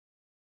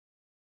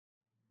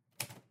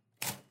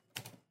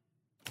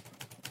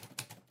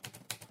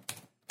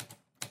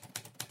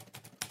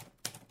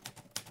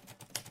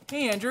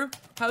Hey Andrew,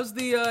 how's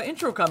the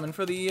intro coming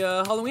for the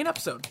Halloween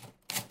episode?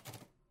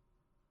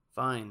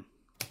 Fine.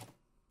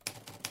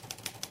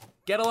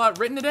 Get a lot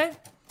written today?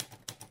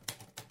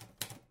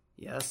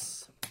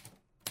 Yes.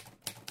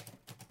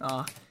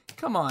 Aw,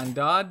 come on,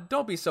 Dodd.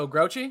 Don't be so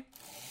grouchy.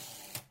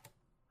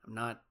 I'm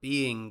not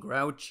being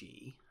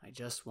grouchy. I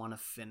just want to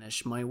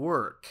finish my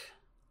work.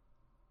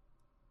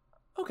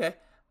 Okay,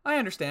 I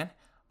understand.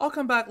 I'll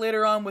come back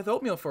later on with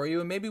oatmeal for you,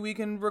 and maybe we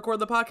can record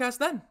the podcast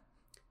then.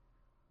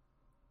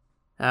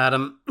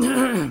 Adam,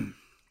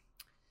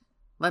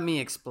 let me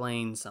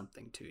explain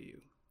something to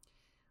you.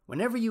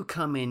 Whenever you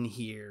come in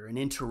here and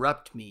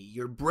interrupt me,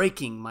 you're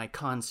breaking my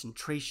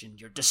concentration.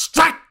 You're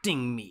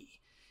distracting me.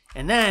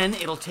 And then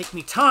it'll take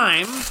me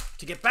time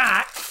to get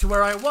back to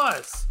where I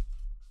was.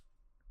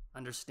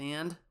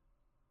 Understand?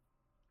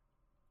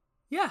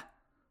 Yeah.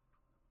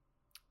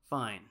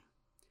 Fine.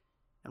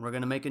 And we're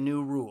going to make a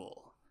new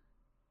rule.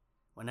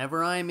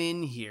 Whenever I'm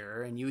in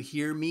here and you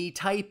hear me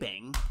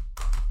typing,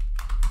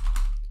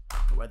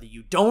 or whether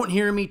you don't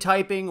hear me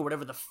typing or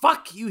whatever the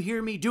fuck you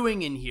hear me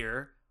doing in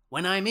here,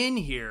 when I'm in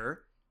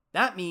here,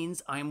 that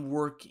means I'm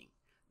working.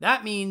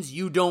 That means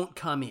you don't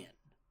come in.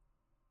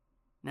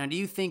 Now, do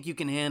you think you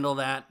can handle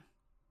that?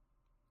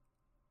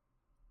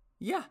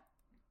 Yeah.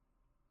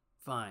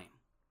 Fine.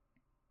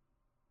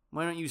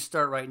 Why don't you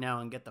start right now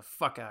and get the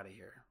fuck out of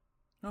here?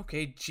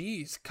 Okay,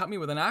 geez. Cut me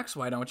with an axe,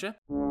 why don't you?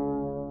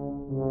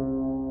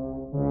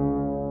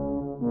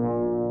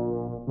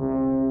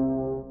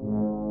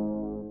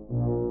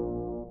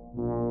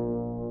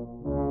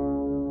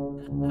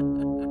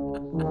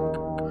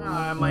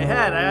 My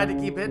head. I had to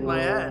keep hitting my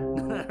head.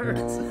 That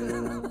hurts.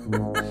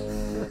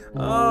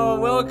 Oh,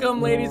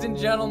 welcome, ladies and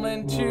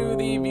gentlemen, to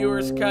the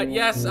Viewer's Cut.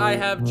 Yes, I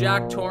have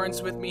Jack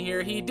Torrance with me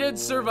here. He did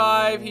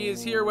survive. He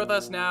is here with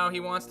us now.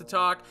 He wants to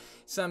talk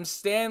some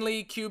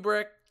Stanley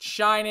Kubrick,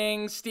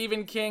 Shining,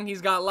 Stephen King.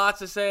 He's got lots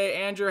to say.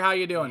 Andrew, how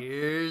you doing?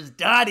 Here's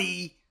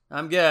Dottie.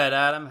 I'm good,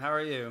 Adam. How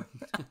are you?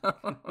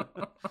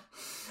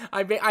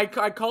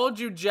 I called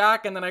you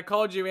Jack, and then I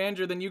called you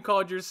Andrew, then you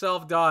called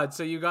yourself Dodd,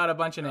 so you got a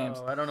bunch of names.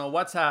 Oh, I don't know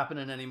what's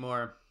happening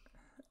anymore.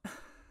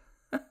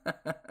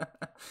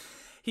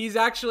 He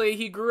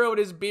grew out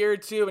his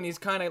beard too, and he's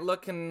kind of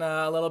looking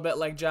a little bit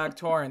like Jack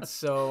Torrance.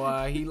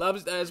 So he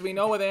loves, as we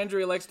know with Andrew,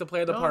 he likes to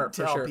play the part.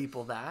 Don't tell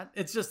people that.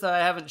 It's just that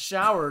I haven't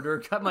showered or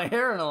cut my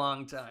hair in a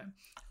long time.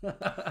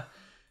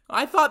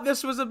 I thought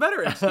this was a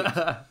better excuse.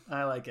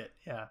 I like it,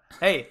 yeah.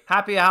 Hey,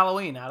 happy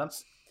Halloween, Adam.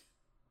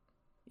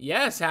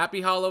 Yes,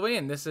 happy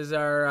Halloween. This is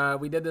our,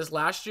 we did this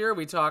last year.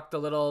 We talked a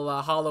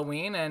little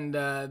Halloween, and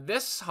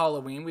this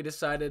Halloween we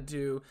decided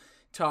to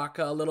talk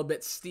a little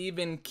bit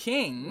Stephen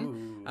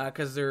King,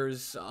 because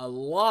there's a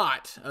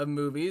lot of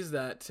movies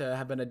that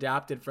have been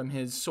adapted from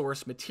his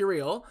source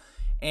material.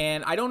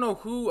 And I don't know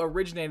who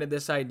originated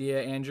this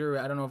idea, Andrew.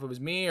 I don't know if it was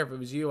me or if it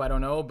was you. I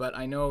don't know, but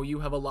I know you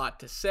have a lot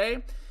to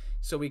say.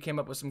 So we came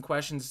up with some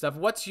questions and stuff.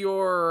 What's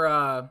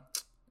your,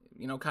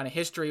 kind of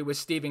history with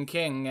Stephen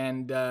King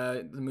and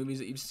the movies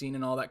that you've seen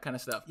and all that kind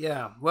of stuff?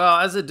 Yeah, well,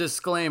 as a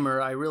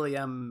disclaimer, I really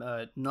am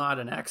not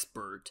an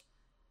expert.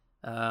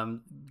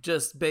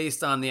 Just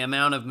based on the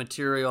amount of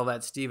material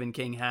that Stephen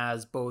King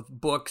has, both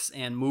books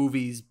and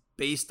movies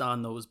based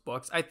on those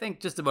books. I think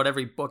just about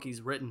every book he's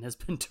written has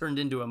been turned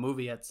into a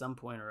movie at some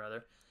point or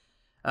other.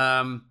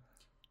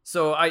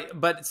 So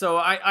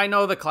I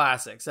know the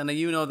classics, and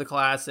you know the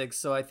classics,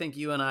 so I think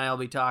you and I will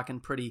be talking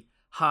pretty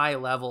high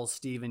level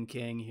Stephen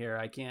King here.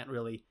 I can't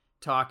really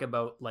talk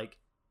about like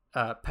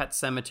Pet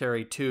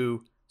Sematary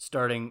 2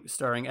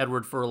 starring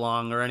Edward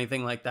Furlong or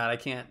anything like that. I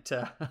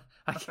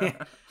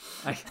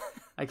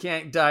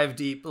can't dive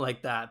deep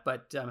like that,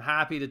 but I'm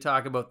happy to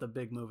talk about the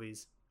big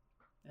movies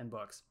and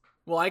books.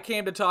 Well, I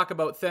came to talk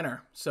about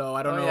Thinner, so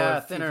I don't know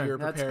if you're prepared.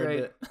 That's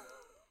great.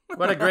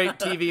 What a great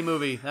TV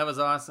movie. That was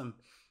awesome.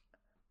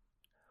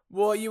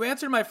 Well, you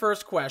answered my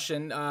first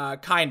question,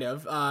 kind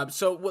of.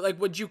 So,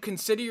 would you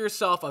consider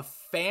yourself a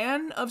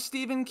fan of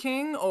Stephen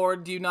King, or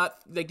do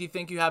you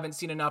think you haven't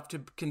seen enough to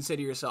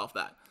consider yourself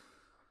that?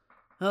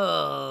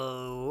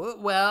 Oh,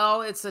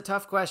 well, it's a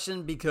tough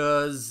question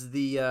because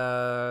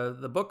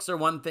the books are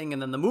one thing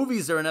and then the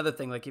movies are another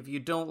thing. Like if you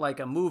don't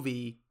like a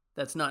movie,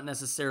 that's not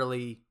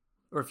necessarily,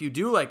 or if you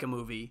do like a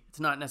movie,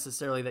 it's not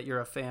necessarily that you're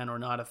a fan or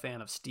not a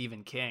fan of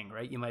Stephen King,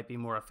 right? You might be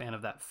more a fan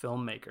of that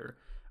filmmaker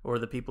or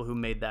the people who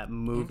made that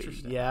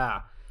movie.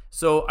 Yeah.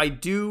 So I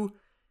do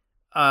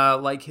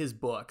like his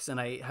books, and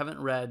I haven't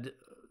read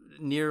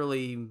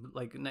nearly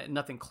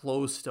nothing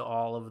close to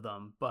all of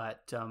them,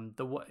 but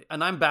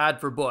and I'm bad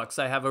for books.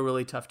 I have a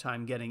really tough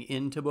time getting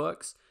into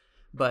books,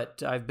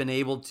 but I've been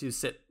able to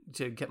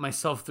get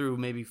myself through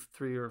maybe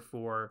 3 or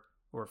 4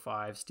 or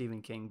 5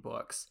 Stephen King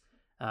books,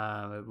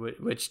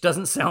 which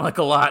doesn't sound like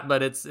a lot,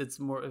 but it's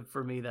more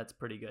for me. That's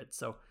pretty good.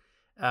 So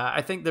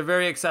I think they're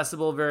very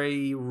accessible,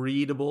 very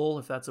readable,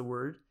 if that's a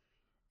word,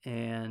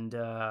 and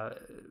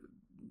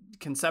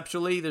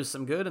conceptually there's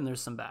some good and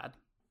there's some bad.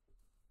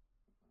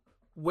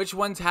 Which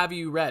ones have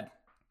you read?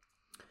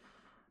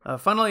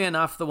 Funnily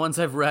enough, the ones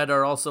I've read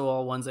are also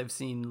all ones I've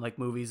seen like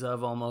movies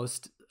of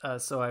almost.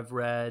 So I've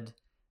read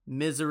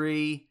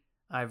Misery.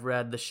 I've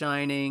read The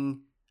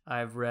Shining.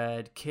 I've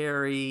read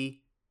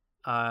Carrie,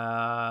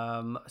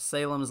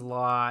 Salem's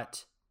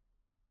Lot,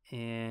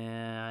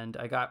 and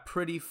I got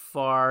pretty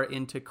far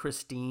into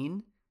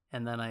Christine,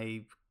 and then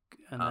I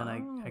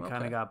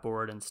kind of got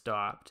bored and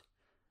stopped.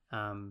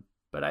 Then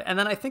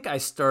I think I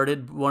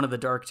started one of the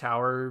Dark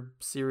Tower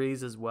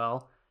series as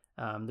well.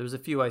 There was a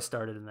few I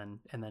started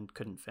and then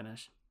couldn't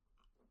finish.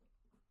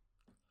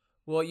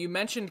 Well, you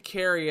mentioned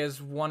Carrie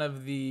as one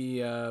of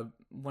the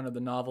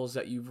novels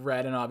that you've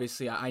read, and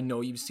obviously I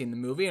know you've seen the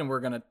movie, and we're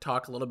going to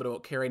talk a little bit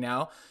about Carrie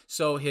now.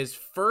 So his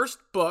first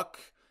book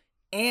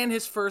and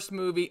his first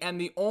movie,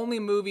 and the only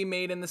movie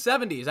made in the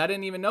 70s. I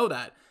didn't even know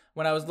that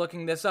when I was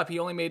looking this up. He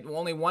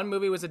only one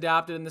movie was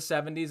adapted in the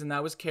 70s, and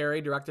that was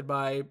Carrie, directed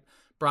by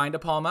Brian De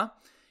Palma.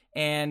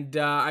 And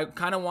I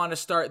kind of want to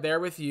start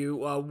there with you.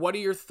 What are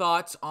your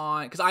thoughts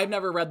on? Because I've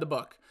never read the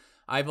book.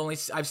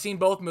 I've seen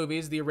both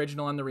movies, the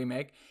original and the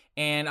remake.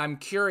 And I'm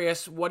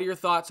curious, what are your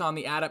thoughts on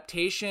the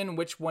adaptation?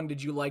 Which one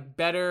did you like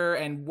better?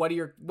 And what are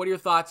your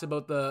thoughts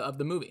about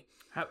the movie?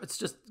 It's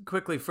just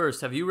quickly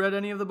first. Have you read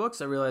any of the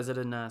books? I realize I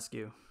didn't ask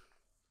you.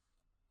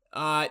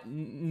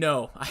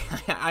 No,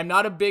 I'm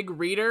not a big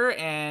reader,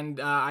 and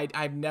I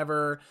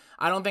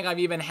don't think I've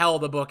even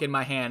held a book in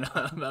my hand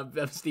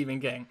of Stephen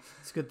King.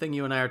 It's a good thing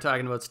you and I are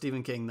talking about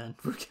Stephen King then.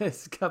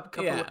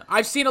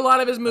 I've seen a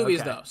lot of his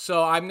movies though,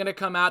 so I'm gonna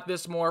come at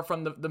this more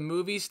from the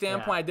movie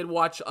standpoint. I did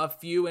watch a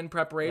few in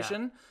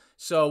preparation,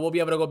 so we'll be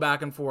able to go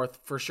back and forth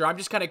for sure. I'm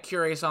just kind of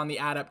curious on the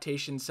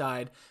adaptation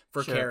side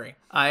for Carrie.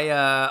 I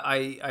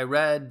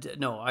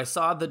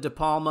saw the De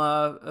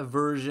Palma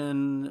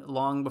version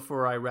long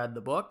before I read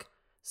the book,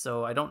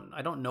 so I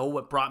don't know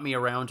what brought me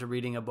around to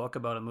reading a book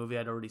about a movie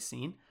I'd already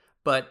seen.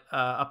 But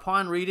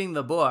upon reading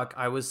the book,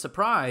 I was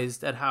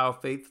surprised at how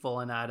faithful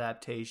an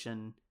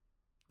adaptation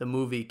the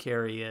movie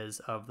Carrie is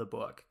of the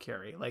book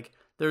Carrie. Like,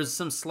 there's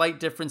some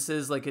slight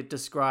differences. Like, it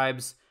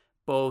describes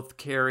both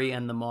Carrie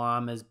and the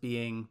mom as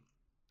being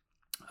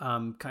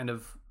kind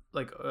of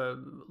like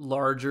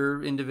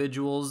larger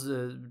individuals.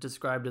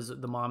 Described as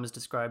the mom is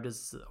described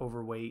as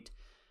overweight.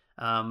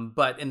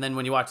 And then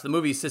when you watch the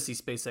movie, Sissy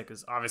Spacek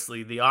is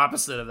obviously the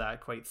opposite of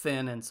that, quite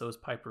thin, and so is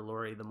Piper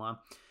Laurie, the mom.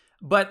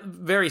 But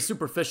very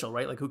superficial,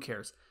 right? Like, who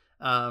cares?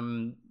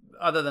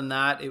 Other than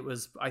that, it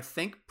was, I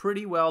think,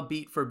 pretty well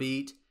beat for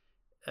beat,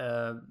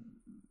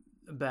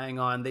 bang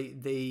on.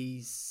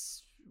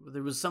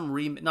 There was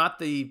some not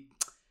the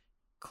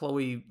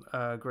Chloe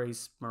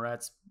Grace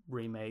Moretz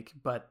remake,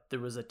 but there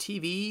was a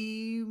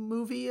TV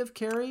movie of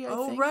Carrie. I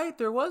think. Right,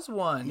 there was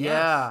one.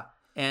 Yeah, yes.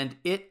 And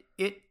it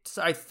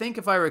I think,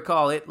 if I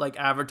recall, it like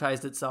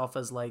advertised itself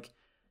as like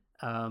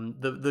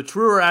the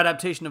truer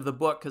adaptation of the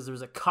book, because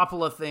there's a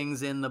couple of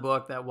things in the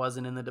book that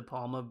wasn't in the De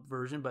Palma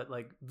version, but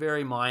like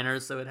very minor,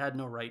 so it had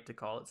no right to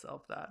call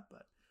itself that.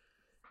 But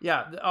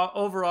yeah,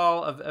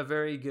 overall, a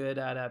very good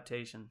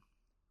adaptation.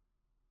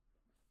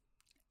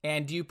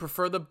 And do you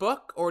prefer the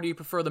book or do you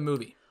prefer the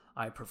movie?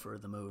 I prefer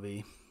the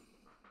movie.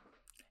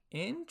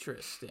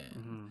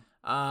 Interesting.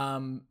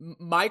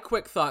 My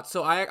quick thoughts.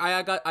 So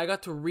I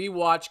got to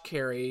rewatch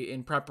Carrie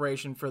in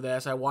preparation for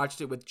this. I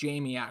watched it with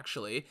Jamie,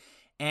 actually,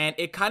 and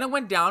it kind of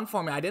went down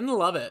for me. I didn't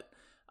love it.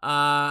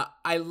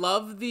 I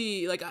love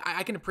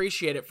I can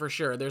appreciate it for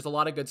sure. There's a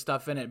lot of good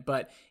stuff in it,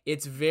 but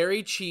it's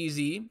very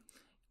cheesy.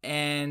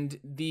 And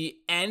the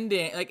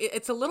ending, like,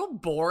 it's a little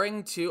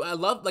boring too. I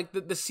love, like,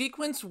 the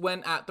sequence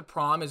when at the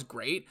prom is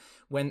great,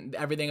 when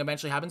everything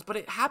eventually happens, but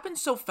it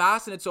happens so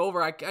fast and it's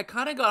over. I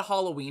kind of got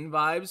Halloween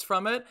vibes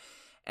from it.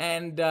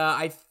 And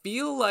I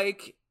feel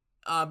like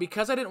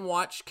because I didn't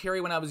watch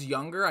Carrie when I was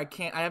younger, I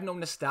have no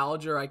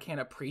nostalgia, or I can't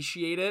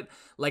appreciate it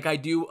like I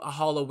do a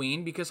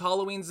Halloween, because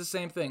Halloween's the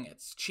same thing.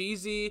 It's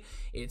cheesy,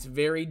 it's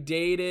very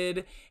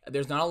dated,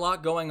 there's not a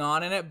lot going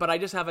on in it, but I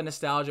just have a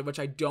nostalgia, which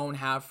I don't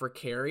have for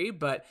Carrie.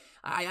 But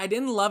I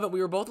didn't love it. We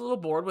were both a little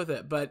bored with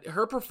it, but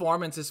her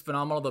performance is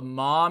phenomenal. The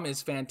mom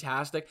is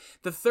fantastic.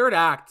 The third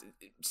act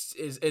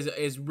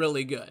is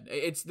really good.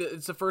 It's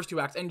the first two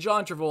acts. And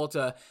John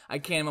Travolta, I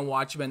can't even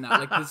watch him in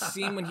that. Like, the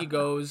scene when he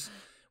goes,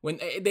 when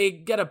they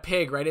get a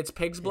pig, right? It's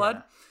pig's blood.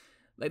 Yeah.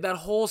 Like, that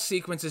whole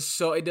sequence is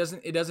so, it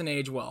doesn't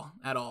age well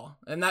at all.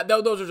 And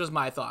those are just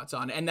my thoughts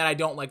on it. And then I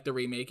don't like the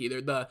remake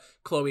either. The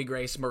Chloe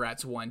Grace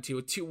Moretz one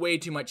too. Way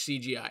too much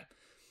CGI.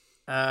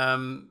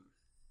 I'm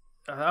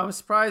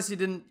surprised you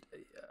didn't.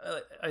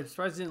 I'm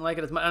surprised you didn't like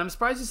it as much. And I'm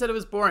surprised you said it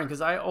was boring,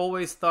 because I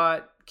always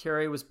thought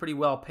Carrie was pretty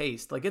well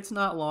paced. Like, it's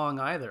not long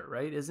either,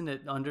 right? Isn't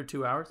it under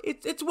 2 hours?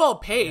 It's well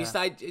paced.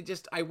 Yeah. I don't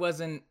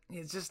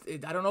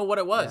know what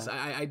it was.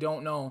 Yeah. I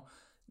don't know.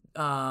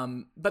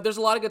 But there's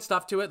a lot of good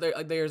stuff to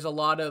it. There's a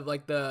lot of,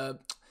 like, the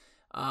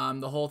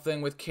whole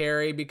thing with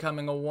Carrie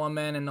becoming a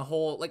woman, and the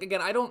whole, like,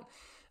 again,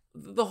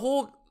 the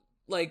whole,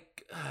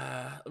 like,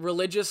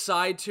 religious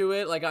side to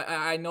it. Like,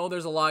 I know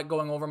there's a lot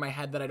going over my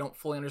head that I don't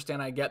fully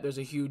understand. I get there's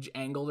a huge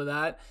angle to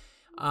that.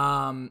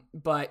 I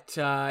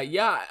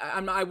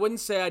wouldn't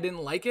say I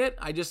didn't like it.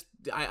 I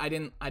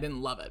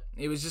didn't love it.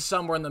 It was just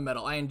somewhere in the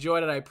middle. I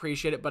enjoyed it. I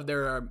appreciate it, but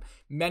there are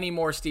many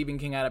more Stephen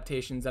King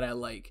adaptations that I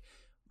like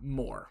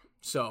more.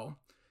 So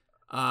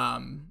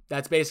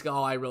that's basically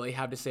all I really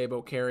have to say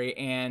about Carrie.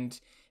 And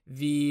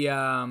the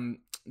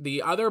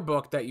other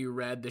book that you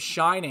read, The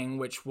Shining,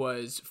 which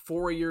was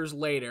 4 years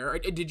later.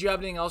 Did you have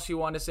anything else you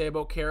want to say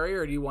about Carrie,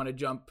 or do you want to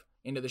jump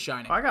into The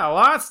Shining? I got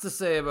lots to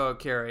say about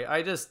Carrie.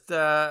 I just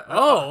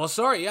well,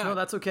 sorry, yeah. No,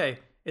 that's okay.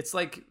 It's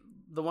like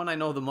the one I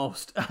know the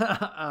most.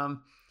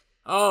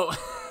 Oh,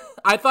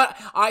 I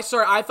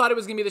thought it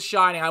was gonna be The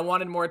Shining. I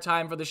wanted more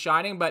time for The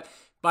Shining, but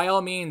by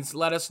all means,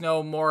 let us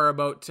know more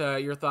about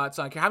your thoughts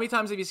on Carrie. How many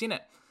times have you seen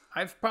it?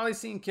 I've probably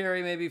seen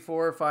Carrie maybe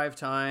 4 or 5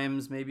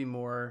 times, maybe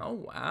more. Oh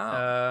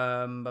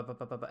wow!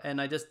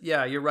 And I just,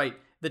 yeah, you're right.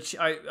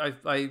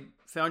 I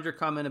found your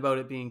comment about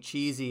it being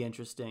cheesy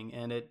interesting,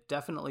 and it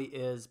definitely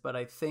is. But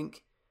I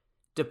think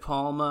De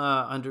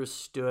Palma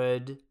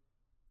understood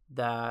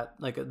that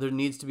like there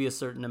needs to be a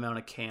certain amount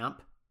of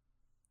camp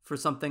for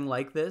something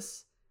like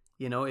this.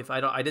 You know, if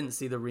I didn't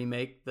see the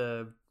remake,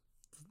 the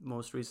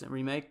most recent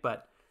remake,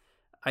 but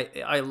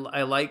I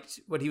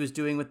liked what he was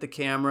doing with the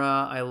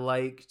camera. I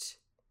liked.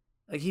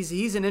 Like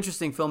he's an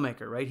interesting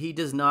filmmaker, right? He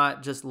does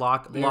not just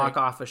lock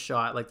off a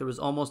shot. Like there was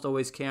almost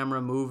always camera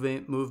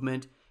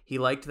movement. He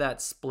liked that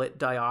split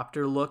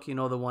diopter look, you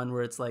know, the one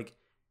where it's like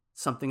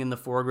something in the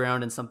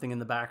foreground and something in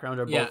the background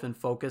are both in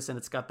focus, and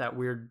it's got that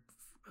weird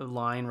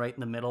line right in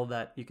the middle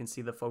that you can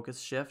see the focus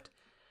shift.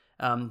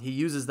 He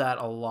uses that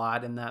a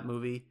lot in that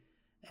movie,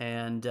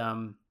 and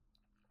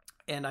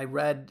I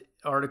read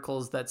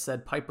articles that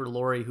said Piper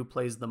Laurie, who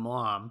plays the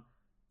mom.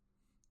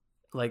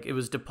 Like, it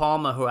was De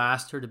Palma who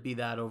asked her to be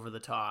that over the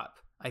top,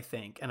 I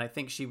think. And I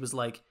think she was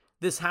like,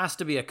 this has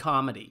to be a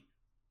comedy.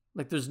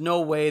 Like, there's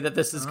no way that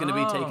this is going to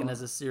be taken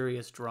as a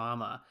serious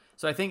drama.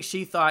 So I think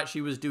she thought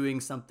she was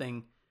doing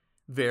something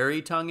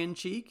very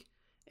tongue-in-cheek.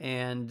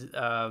 And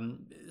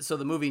so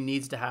the movie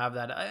needs to have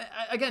that.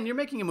 Again, you're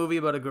making a movie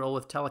about a girl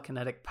with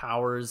telekinetic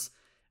powers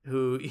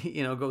who,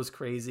 you know, goes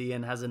crazy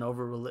and has a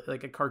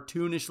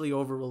cartoonishly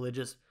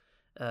over-religious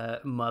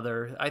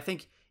mother. I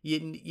think you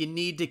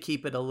need to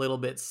keep it a little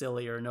bit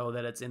silly, or know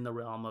that it's in the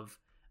realm of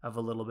a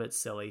little bit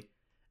silly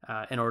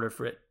in order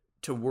for it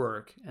to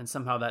work. And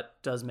somehow that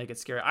does make it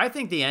scary. I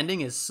think the ending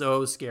is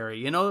so scary.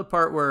 You know, the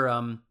part where,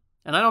 and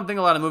I don't think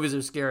a lot of movies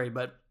are scary,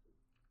 but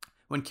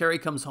when Carrie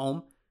comes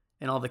home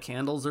and all the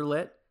candles are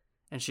lit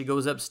and she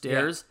goes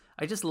upstairs,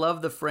 I just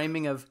love the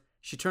framing of,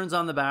 she turns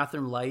on the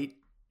bathroom light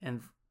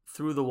and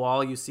through the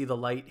wall you see the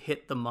light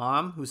hit the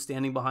mom who's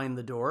standing behind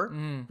the door.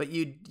 But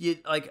you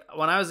like,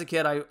 when I was a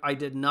kid, I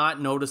did not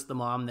notice the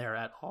mom there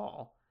at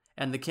all,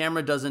 and the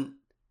camera doesn't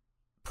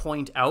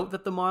point out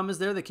that the mom is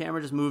there. The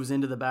camera just moves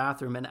into the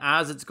bathroom, and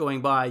as it's going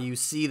by you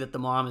see that the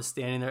mom is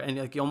standing there, and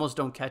like you almost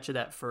don't catch it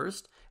at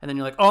first, and then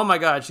you're like, oh my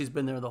god, she's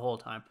been there the whole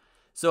time.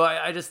 So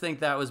I just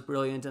think that was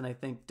brilliant, and I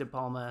think De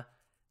Palma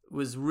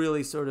was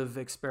really sort of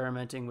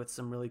experimenting with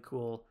some really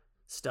cool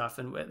stuff,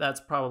 and that's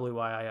probably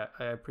why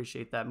I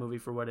appreciate that movie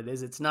for what it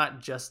is. It's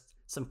not just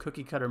some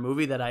cookie cutter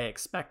movie that I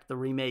expect the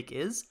remake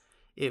is.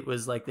 It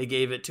was like they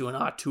gave it to an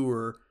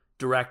auteur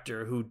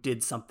director who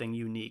did something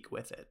unique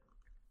with it.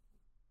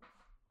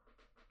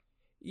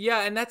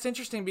 Yeah, and that's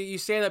interesting you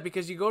say that,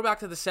 because you go back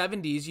to the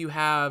 70s, you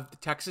have the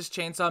Texas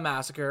Chainsaw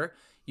Massacre,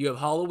 you have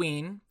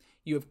Halloween,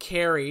 you have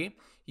Carrie,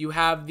 you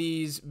have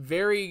these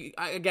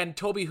again,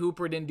 Tobe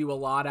Hooper didn't do a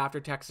lot after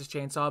Texas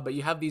Chainsaw, but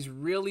you have these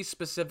really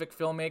specific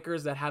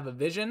filmmakers that have a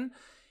vision.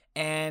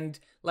 And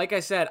like I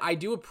said, I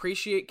do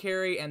appreciate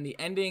Carrie, and the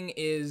ending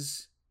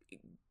is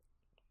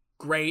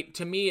great.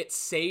 To me, it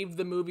saved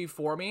the movie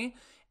for me,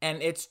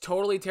 and it's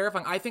totally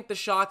terrifying. I think the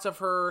shots of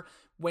her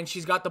when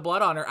she's got the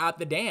blood on her at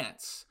the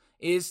dance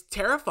is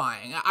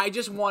terrifying. I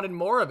just wanted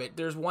more of it.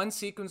 There's one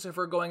sequence of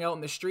her going out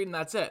in the street, and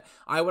that's it.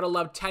 I would have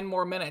loved 10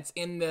 more minutes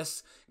in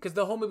this, because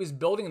the whole movie's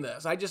building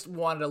this. I just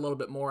wanted a little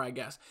bit more, I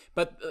guess.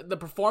 But the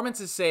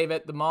performances save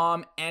it. The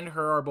mom and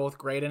her are both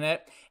great in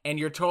it. And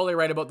you're totally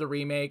right about the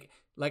remake.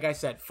 Like I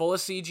said, full of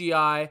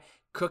CGI,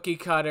 cookie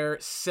cutter,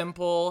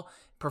 simple.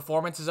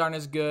 Performances aren't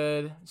as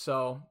good.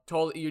 So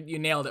totally, you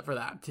nailed it for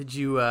that. Did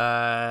you,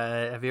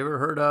 have you ever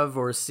heard of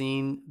or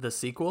seen the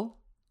sequel?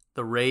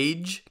 The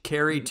Rage,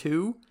 Carrie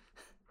 2?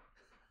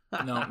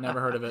 No, never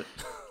heard of it.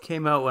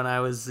 Came out when I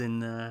was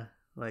in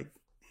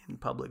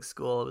public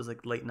school. It was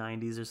like late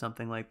 90s or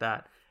something like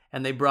that.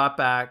 And they brought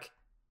back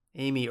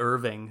Amy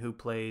Irving, who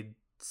played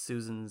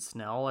Susan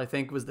Snell, I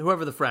think, was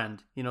whoever the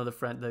friend, you know,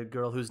 the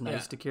girl who's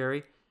nice to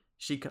Carrie.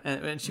 She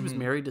was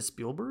married to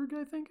Spielberg,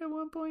 I think, at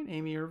one point.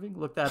 Amy Irving,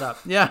 look that up.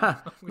 Yeah,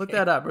 look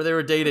that up. Or they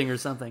were dating or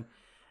something.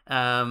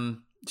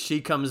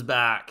 She comes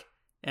back.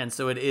 And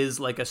so it is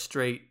like a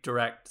straight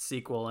direct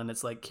sequel, and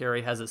it's like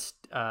Carrie has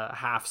a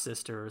half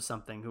sister or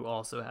something who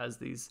also has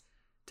these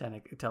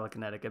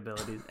telekinetic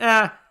abilities.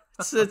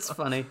 It's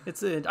funny.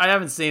 I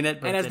haven't seen it,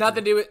 but and it has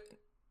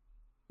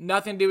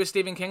nothing to do with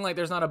Stephen King. Like,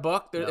 there's not a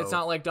book. No. It's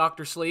not like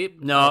Dr.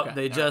 Sleep. No, okay.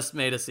 They just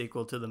made a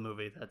sequel to the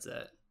movie. That's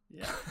it.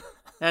 Yeah.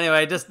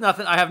 Anyway, just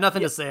nothing. I have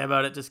nothing to say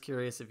about it. Just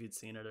curious if you'd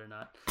seen it or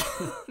not.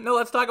 No,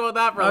 let's talk about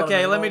that for a little bit.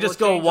 Okay, let me just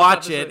go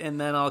watch it,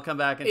 and then I'll come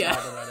back and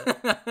talk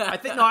about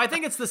it. I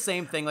think it's the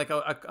same thing. Like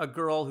a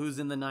girl who's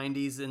in the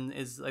 90s and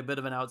is a bit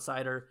of an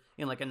outsider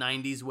in like a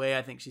 90s way.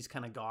 I think she's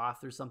kind of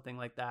goth or something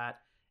like that,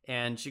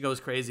 and she goes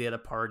crazy at a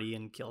party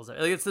and kills her.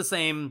 Like it's the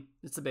same.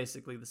 It's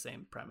basically the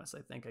same premise.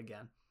 I think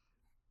again.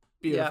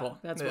 Beautiful.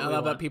 Yeah, that's I what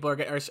love that people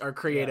are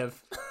creative.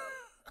 Yeah.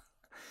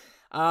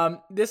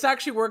 This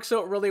actually works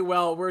out really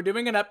well. We're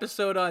doing an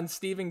episode on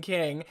Stephen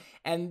King,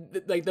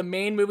 and like the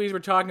main movies we're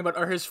talking about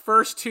are his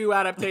first two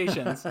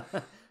adaptations,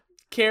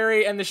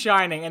 Carrie and The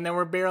Shining, and then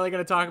we're barely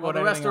going to talk about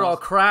the rest are all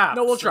crap.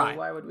 No, we'll try.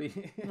 Why would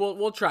we?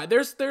 we'll try.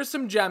 There's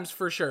some gems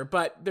for sure,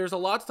 but there's a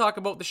lot to talk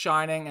about The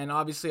Shining, and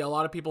obviously a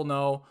lot of people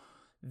know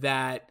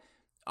that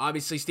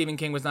obviously Stephen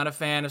King was not a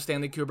fan of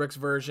Stanley Kubrick's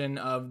version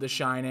of The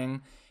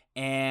Shining.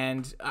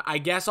 And I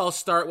guess I'll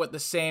start with the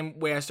same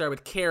way I started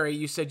with Carrie.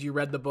 You said you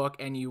read the book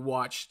and you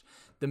watched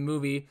the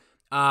movie.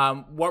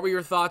 What were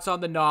your thoughts on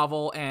the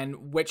novel,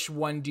 and which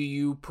one do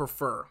you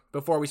prefer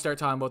before we start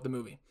talking about the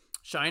movie?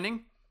 Shining?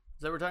 Is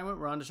that what we're talking about?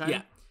 We're on to Shining?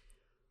 Yeah.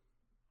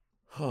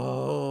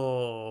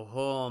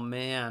 Oh,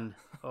 man.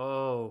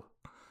 Oh,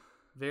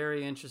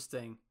 very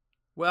interesting.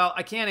 Well,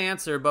 I can't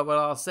answer, but what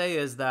I'll say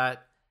is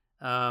that,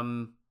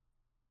 sorry,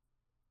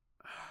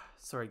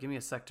 give me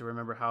a sec to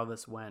remember how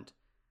this went.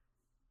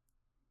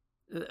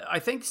 I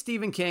think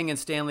Stephen King and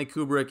Stanley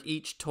Kubrick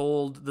each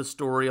told the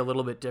story a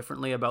little bit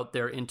differently about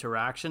their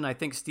interaction. I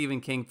think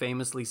Stephen King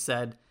famously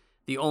said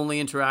the only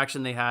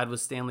interaction they had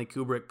was Stanley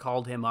Kubrick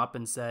called him up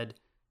and said,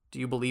 "Do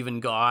you believe in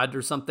God?"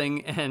 or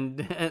something, and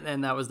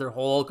that was their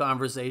whole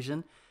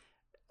conversation.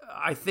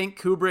 I think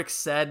Kubrick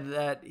said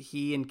that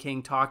he and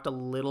King talked a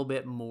little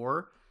bit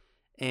more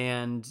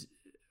and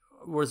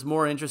was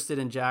more interested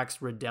in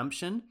Jack's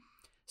redemption.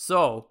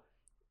 So,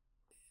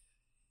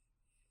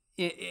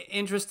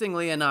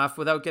 interestingly enough,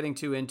 without getting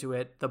too into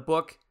it, the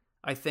book,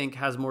 I think,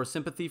 has more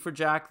sympathy for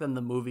Jack than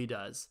the movie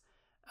does,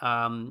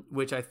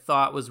 which I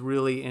thought was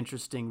really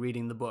interesting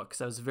reading the book,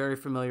 because I was very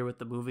familiar with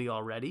the movie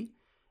already.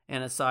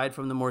 And aside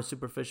from the more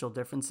superficial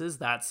differences,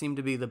 that seemed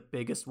to be the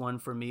biggest one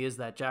for me, is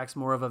that Jack's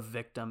more of a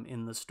victim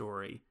in the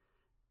story.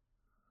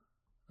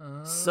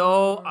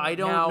 So I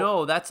don't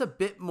know. That's a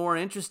bit more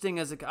interesting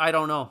I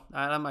don't know.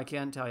 I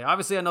can't tell you.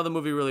 Obviously, I know the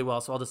movie really well,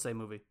 so I'll just say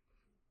movie.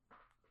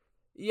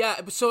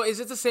 Yeah, so is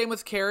it the same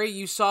with Carrie?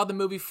 You saw the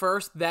movie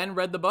first, then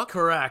read the book?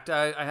 Correct.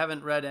 I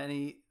haven't read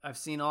any. I've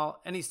seen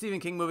any Stephen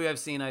King movie I've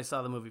seen. I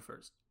saw the movie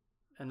first,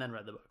 and then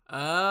read the book.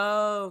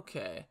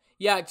 Okay.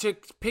 Yeah, to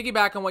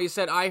piggyback on what you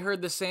said, I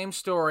heard the same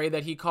story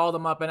that he called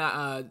him up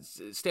and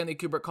Stanley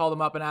Kubrick called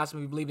him up and asked him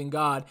if he believed in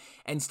God,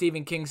 and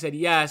Stephen King said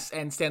yes,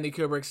 and Stanley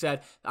Kubrick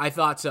said, "I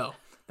thought so."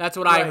 That's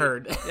what I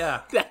heard.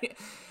 Yeah.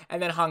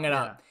 And then hung it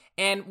up.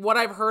 And what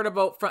I've heard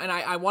about, and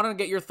I want to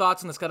get your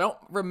thoughts on this, because I don't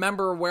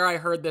remember where I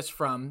heard this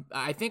from.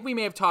 I think we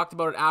may have talked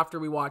about it after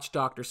we watched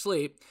Dr.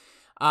 Sleep,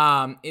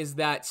 is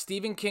that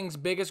Stephen King's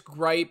biggest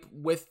gripe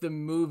with the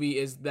movie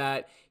is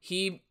that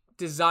he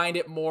designed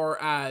it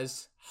more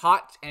as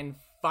hot and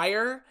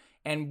fire,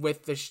 and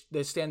with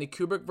the Stanley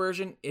Kubrick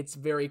version, it's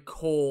very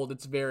cold,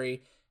 it's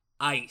very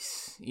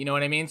ice. You know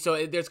what I mean?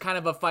 So there's kind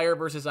of a fire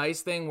versus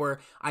ice thing, where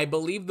I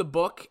believe the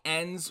book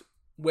ends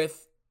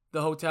with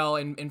the hotel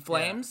in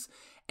flames. Yeah.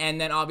 And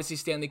then obviously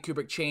Stanley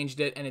Kubrick changed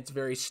it, and it's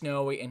very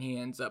snowy, and he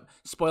ends up,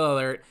 spoiler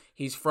alert,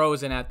 he's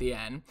frozen at the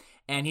end.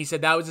 And he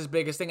said that was his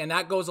biggest thing. And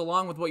that goes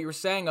along with what you were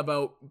saying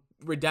about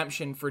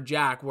redemption for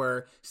Jack,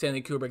 where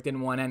Stanley Kubrick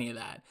didn't want any of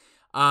that.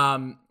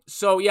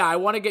 So yeah, I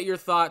want to get your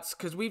thoughts,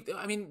 because we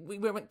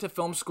went to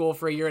film school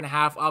for a year and a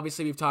half.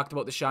 Obviously, we've talked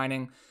about The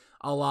Shining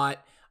a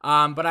lot.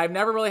 But I've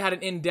never really had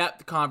an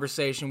in-depth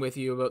conversation with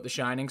you about The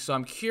Shining. So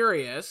I'm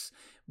curious,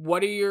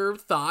 what are your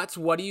thoughts?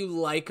 What do you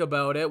like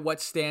about it?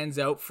 What stands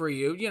out for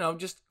you? You know,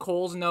 just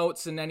Cole's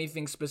notes and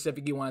anything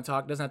specific you want to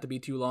talk. It doesn't have to be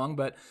too long,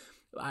 but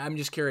I'm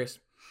just curious.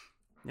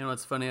 You know,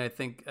 it's funny. I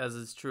think, as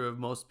is true of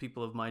most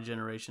people of my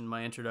generation,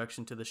 my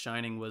introduction to The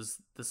Shining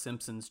was The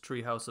Simpsons'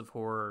 Treehouse of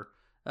Horror.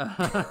 I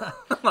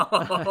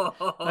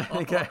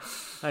think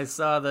I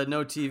saw the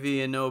no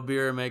TV and no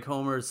beer make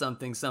Homer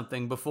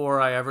something before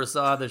I ever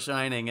saw The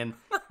Shining. And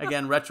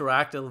again,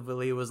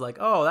 retroactively, it was like,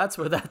 oh, that's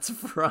where that's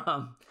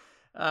from.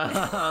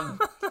 The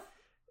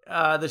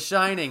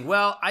Shining.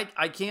 Well,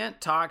 I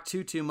can't talk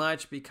too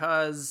much,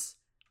 because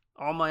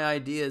all my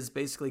ideas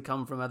basically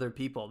come from other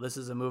people. This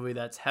is a movie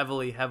that's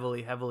heavily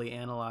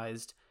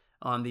analyzed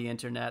on the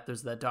internet.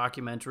 There's that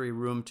documentary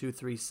Room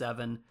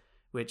 237,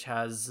 which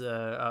has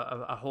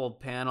a whole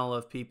panel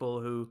of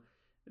people who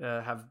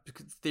have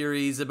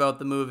theories about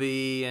the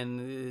movie. And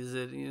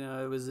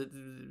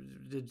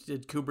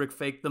did Kubrick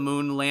fake the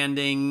moon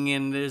landing?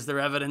 And is there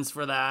evidence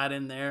for that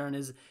in there? And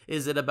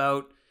is it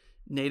about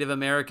Native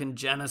American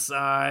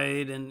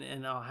genocide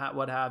and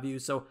what have you?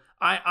 So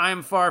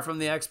I'm far from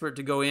the expert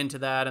to go into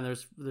that, and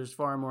there's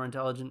far more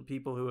intelligent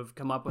people who have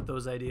come up with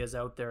those ideas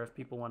out there if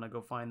people want to go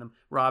find them.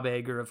 Rob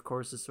Ager, of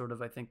course, is sort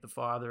of, I think, the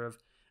father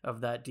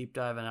of that deep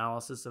dive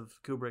analysis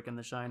of Kubrick and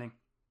The Shining.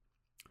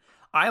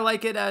 I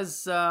like it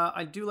as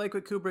I do like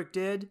what Kubrick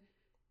did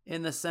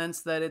in the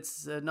sense that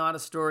it's not a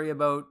story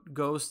about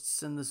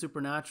ghosts and the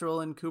supernatural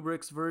in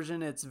Kubrick's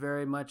version. It's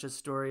very much a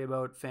story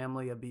about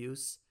family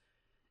abuse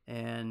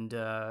and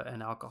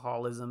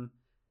alcoholism,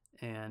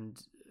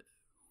 and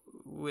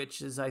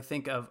which is, I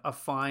think, a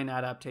fine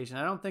adaptation.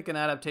 I don't think an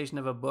adaptation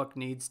of a book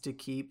needs to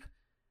keep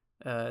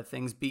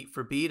things beat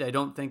for beat. I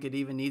don't think it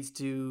even needs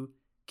to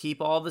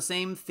keep all the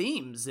same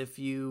themes. If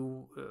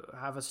you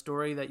have a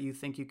story that you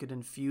think you could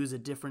infuse a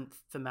different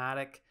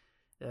thematic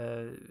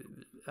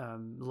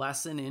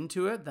lesson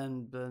into it,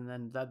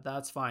 then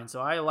that's fine.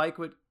 So I like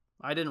what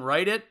I didn't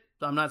write it.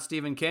 I'm not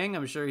Stephen King.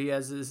 I'm sure he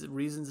has his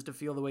reasons to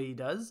feel the way he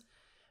does,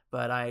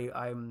 but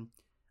I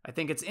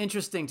think it's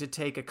interesting to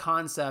take a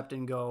concept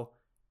and go,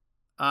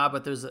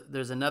 but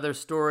there's another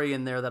story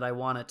in there that I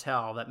want to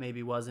tell that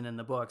maybe wasn't in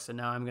the book. So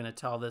now I'm going to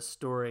tell this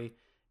story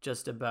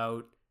just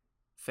about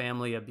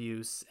family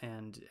abuse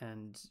and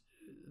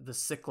the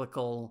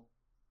cyclical,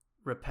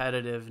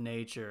 repetitive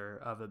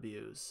nature of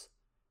abuse.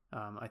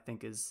 I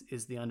think is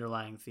the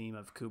underlying theme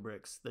of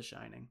Kubrick's The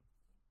Shining.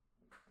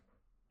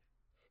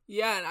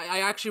 Yeah, and I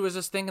actually was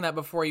just thinking that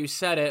before you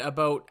said it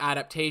about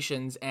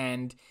adaptations,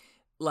 and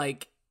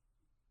like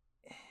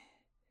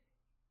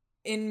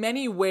in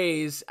many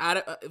ways,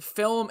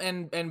 film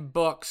and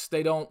books,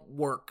 they don't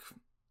work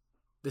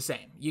the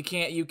same. You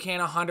can't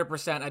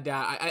 100%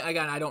 adapt.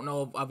 I don't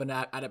know of an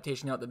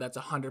adaptation out there that's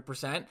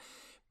 100%,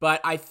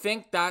 but I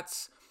think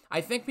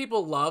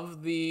people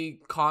love the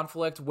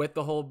conflict with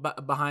the whole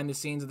behind the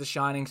scenes of The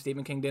Shining.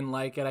 Stephen King didn't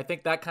like it. I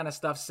think that kind of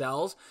stuff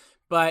sells,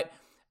 but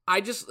I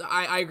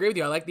agree with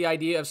you. I like the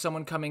idea of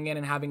someone coming in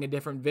and having a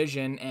different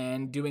vision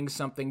and doing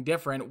something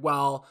different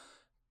while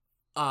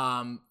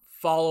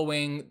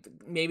following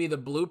maybe the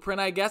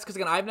blueprint, I guess, because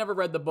again, I've never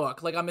read the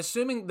book. Like, I'm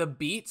assuming the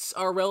beats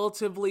are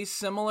relatively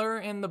similar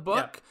in the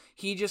book. Yeah.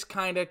 He just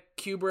kind of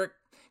Kubrick,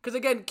 because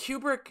again,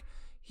 Kubrick,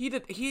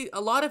 he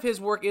a lot of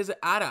his work is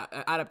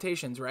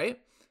adaptations, right?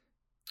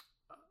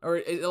 Or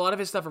is a lot of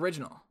his stuff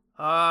original?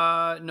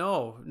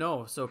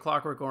 No. So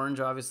Clockwork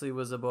Orange obviously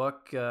was a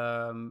book.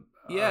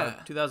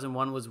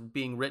 2001 was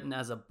being written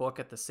as a book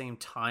at the same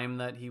time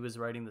that he was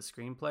writing the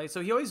screenplay.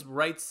 So he always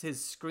writes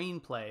his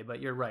screenplay, but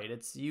you're right.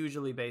 It's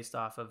usually based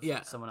off of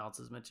someone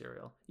else's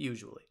material,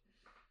 usually.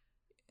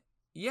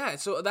 Yeah,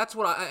 so that's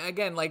what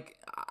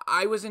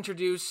I was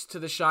introduced to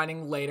The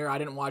Shining later. I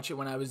didn't watch it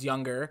when I was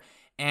younger,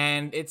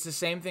 and it's the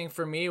same thing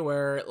for me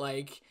where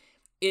like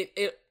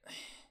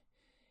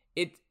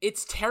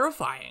it's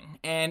terrifying,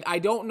 and I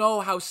don't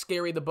know how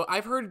scary the book.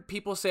 I've heard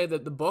people say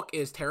that the book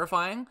is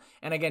terrifying,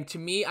 and again, to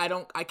me, I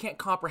can't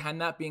comprehend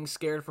that, being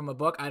scared from a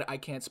book. I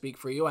can't speak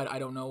for you. I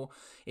don't know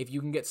if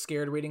you can get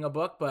scared reading a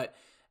book, but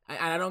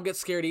I don't get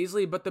scared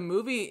easily. But the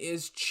movie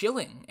is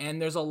chilling, and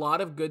there's a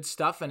lot of good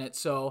stuff in it.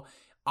 So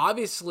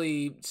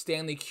obviously,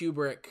 Stanley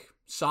Kubrick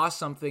saw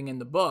something in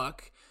the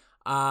book,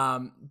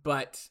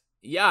 but.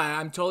 Yeah,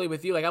 I'm totally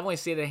with you. Like, I've only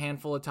seen it a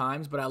handful of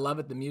times, but I love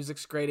it. The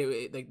music's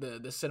great. Like the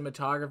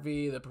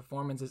cinematography, the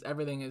performances,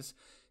 everything is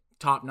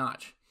top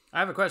notch. I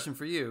have a question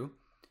for you.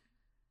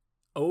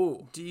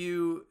 Oh, do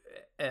you?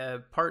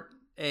 Part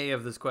A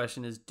of this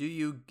question is: do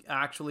you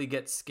actually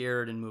get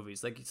scared in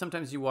movies? Like,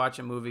 sometimes you watch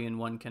a movie and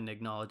one can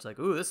acknowledge, like,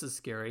 "Ooh, this is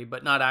scary,"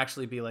 but not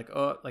actually be like,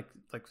 "Oh, like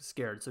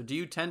scared." So, do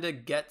you tend to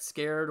get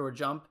scared or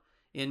jump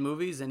in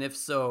movies? And if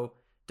so,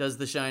 does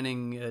The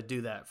Shining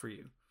do that for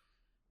you?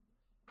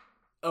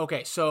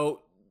 Okay,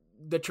 so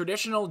the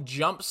traditional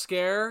jump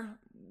scare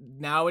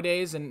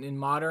nowadays and in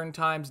modern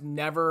times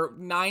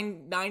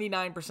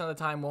 99% of the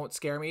time won't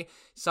scare me.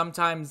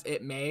 Sometimes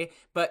it may,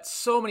 but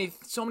so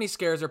many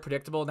scares are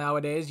predictable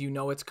nowadays. You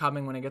know it's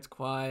coming when it gets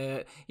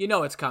quiet. You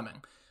know it's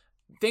coming.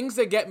 Things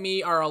that get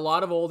me are a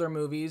lot of older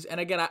movies, and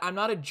again, I'm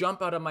not a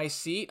jump out of my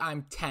seat.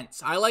 I'm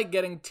tense. I like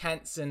getting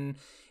tense and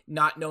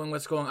not knowing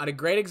what's going on. A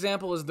great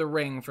example is The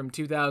Ring from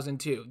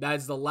 2002. That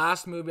is the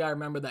last movie I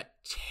remember that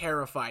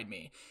terrified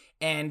me.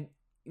 And,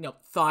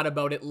 thought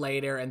about it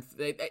later. And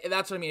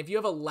that's what I mean. If you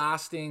have a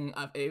lasting,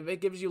 if it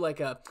gives you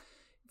like a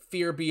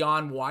fear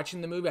beyond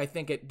watching the movie, I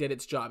think it did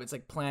its job. It's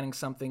like planting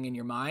something in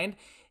your mind.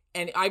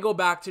 And I go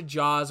back to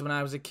Jaws when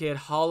I was a kid,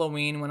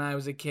 Halloween when I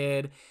was a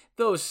kid.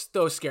 Those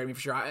scared me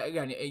for sure.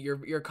 Again,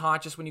 you're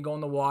conscious when you go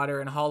in the water,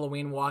 and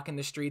Halloween walking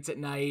the streets at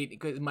night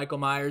because Michael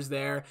Myers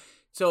there.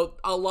 So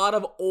a lot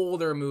of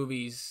older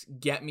movies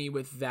get me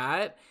with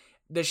that.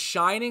 The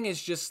Shining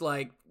is just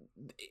like,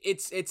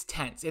 it's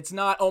tense. It's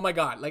not, oh my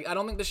god, like I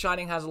don't think The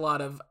Shining has a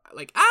lot of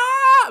like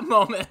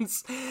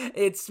moments.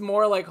 It's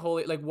more like,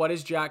 holy, like what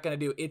is Jack gonna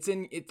do? It's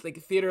like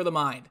theater of the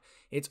mind.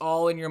 It's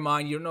all in your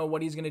mind. You don't know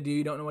what he's gonna do.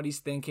 You don't know what he's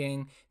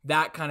thinking.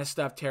 That kind of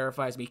stuff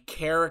terrifies me.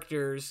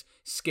 Characters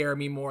scare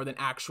me more than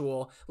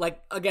actual,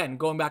 like, again,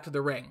 going back to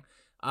The Ring,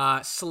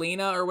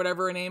 Selena or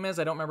whatever her name is,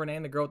 I don't remember her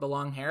name, the girl with the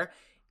long hair.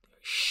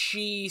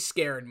 She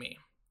scared me.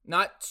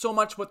 Not so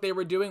much what they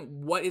were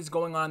doing, what is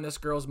going on in this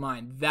girl's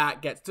mind.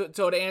 That gets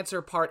so to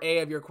answer part A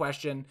of your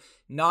question,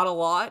 not a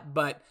lot,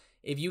 but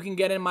if you can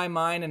get in my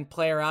mind and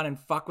play around and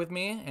fuck with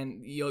me,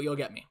 and you'll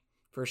get me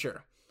for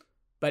sure.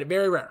 But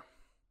very rare.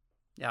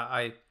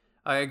 Yeah,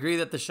 I agree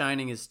that The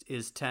Shining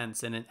is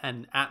tense and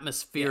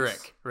atmospheric,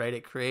 Yes. right?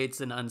 It creates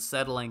an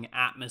unsettling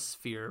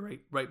atmosphere,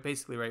 right,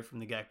 basically right from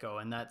the get go,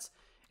 and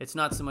it's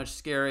not so much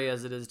scary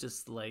as it is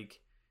just like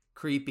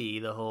creepy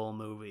the whole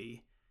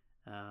movie.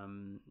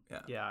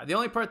 Yeah. The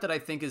only part that I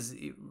think is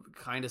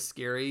kind of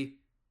scary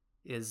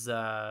is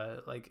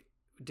like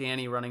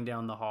Danny running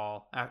down the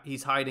hall.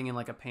 He's hiding in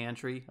like a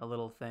pantry, a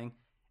little thing,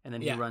 and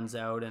then he runs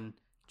out and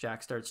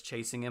Jack starts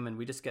chasing him, and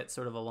we just get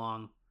sort of a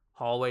long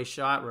hallway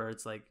shot where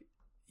it's like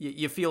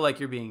you feel like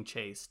you're being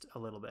chased a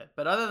little bit.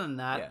 But other than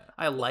that,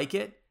 I like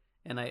it,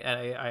 and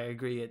I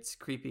agree it's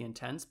creepy and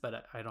tense,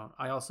 but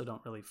I also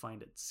don't really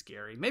find it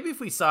scary. Maybe if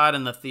we saw it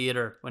in the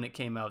theater when it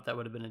came out, that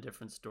would have been a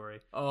different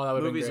story. Oh, that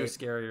would have been Movies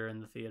great. are scarier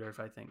in the theater, if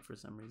I think, for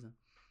some reason.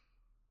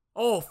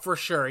 Oh, for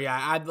sure.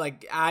 Yeah,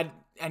 add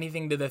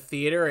anything to the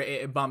theater,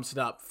 it bumps it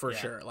up for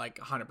sure, like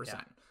 100%.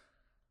 Yeah.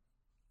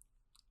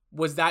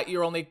 Was that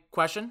your only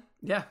question?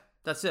 Yeah,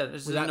 that's it. I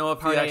just didn't know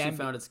if you actually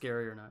found it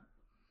scary or not.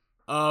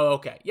 Oh,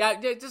 okay. Yeah,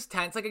 just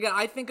tense. Like, again,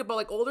 I think about,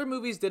 like, older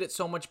movies did it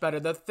so much better.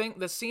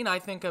 The scene I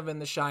think of in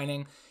The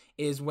Shining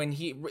is when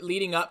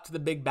leading up to the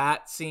big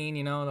bat scene,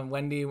 you know, the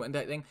Wendy,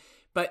 that thing.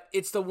 But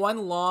it's the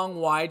one long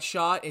wide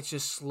shot. It's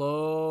just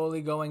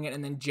slowly going in,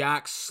 and then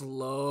Jack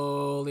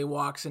slowly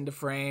walks into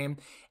frame.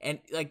 And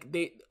like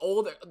the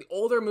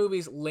older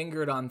movies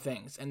lingered on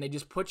things, and they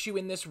just put you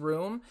in this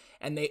room,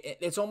 and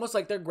it's almost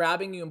like they're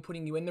grabbing you and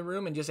putting you in the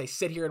room and just say,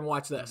 sit here and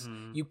watch this.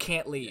 Mm-hmm. You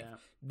can't leave. Yeah.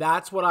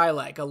 That's what I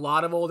like. A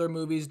lot of older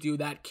movies do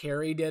that.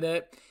 Carrie did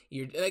it.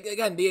 You're like,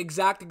 again, the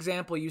exact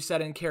example you said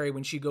in Carrie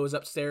when she goes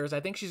upstairs. I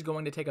think she's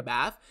going to take a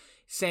bath.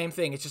 Same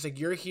thing. It's just like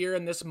you're here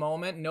in this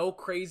moment. No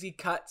crazy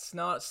cuts,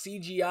 not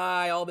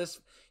CGI, all this.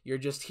 You're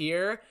just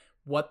here.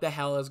 What the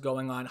hell is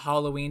going on?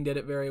 Halloween did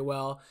it very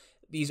well.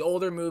 These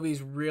older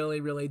movies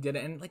really, really did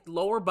it. And like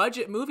lower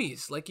budget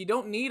movies. Like you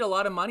don't need a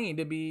lot of money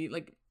to be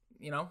like,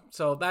 you know.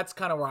 So that's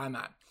kind of where I'm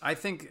at. I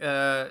think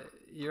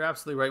you're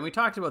absolutely right. We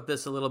talked about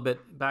this a little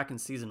bit back in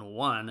season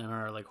 1 in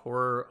our like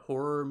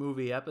horror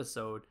movie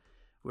episode,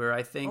 where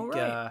I think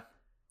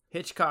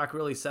Hitchcock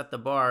really set the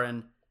bar.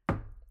 And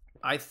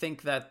I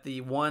think that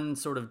the one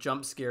sort of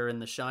jump scare in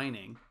The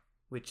Shining,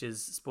 which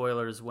is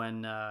spoilers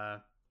when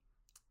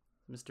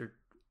Mr.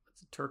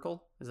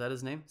 Turkle, is that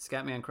his name?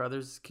 Scatman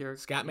Crothers'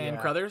 character. Scatman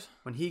Crothers.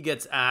 When he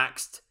gets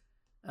axed,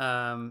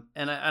 and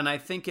I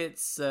think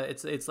it's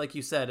like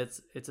you said,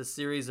 it's a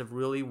series of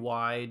really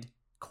wide,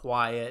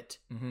 quiet,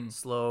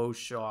 slow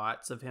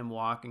shots of him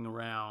walking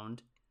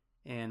around,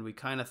 and we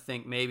kind of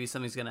think maybe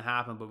something's going to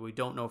happen, but we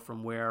don't know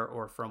from where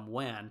or from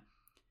when.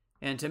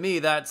 And to me,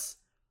 that's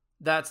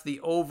the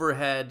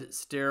overhead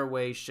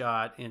stairway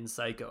shot in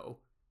Psycho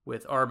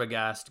with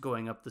Arbogast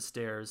going up the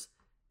stairs.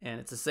 And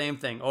it's the same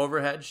thing.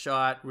 Overhead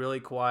shot, really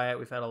quiet.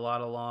 We've had a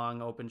lot of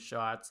long open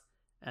shots.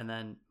 And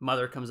then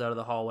Mother comes out of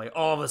the hallway.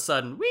 All of a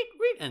sudden, weet,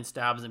 weet, and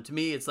stabs him. To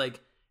me, it's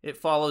like it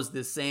follows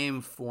the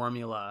same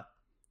formula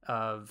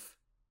of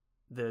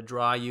the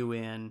draw you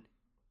in,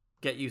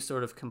 get you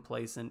sort of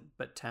complacent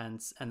but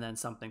tense, and then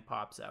something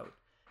pops out.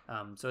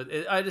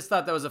 I just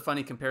thought that was a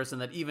funny comparison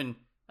that even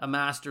a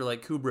master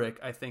like Kubrick,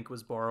 I think,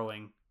 was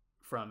borrowing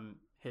from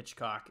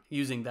Hitchcock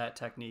using that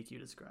technique you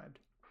described.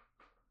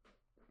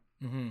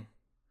 Mm-hmm.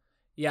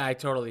 Yeah, I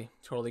totally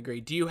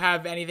agree. Do you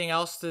have anything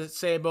else to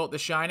say about The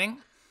Shining?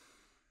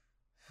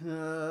 Are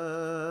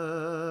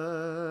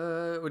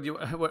we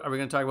going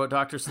to talk about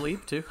Dr.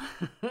 Sleep too?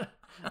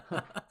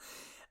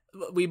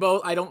 We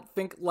both, I don't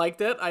think,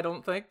 liked it. I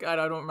don't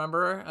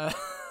remember.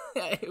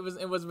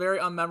 It was very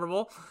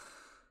unmemorable.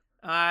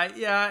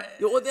 Yeah.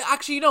 Well,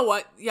 actually, you know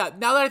what? Yeah,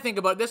 now that I think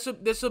about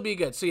it, this will be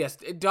good. So yes,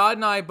 Dodd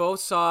and I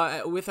both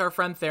saw with our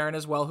friend Theron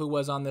as well, who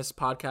was on this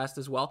podcast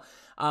as well.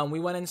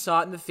 We went and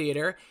saw it in the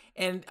theater,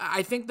 and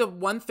I think the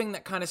one thing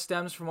that kind of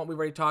stems from what we've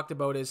already talked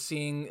about is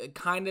seeing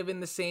kind of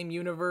in the same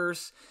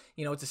universe.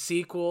 You know, it's a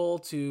sequel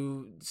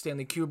to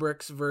Stanley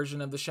Kubrick's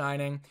version of The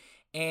Shining,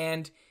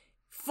 and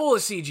full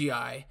of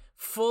CGI,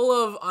 full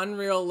of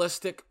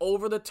unrealistic,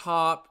 over the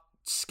top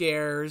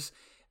scares.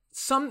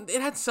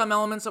 It had some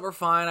elements that were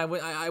fine.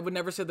 I would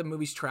never say the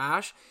movie's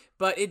trash,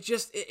 but it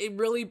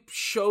really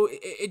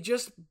it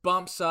just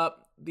bumps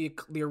up the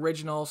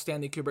original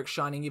Stanley Kubrick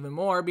Shining even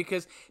more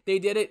because they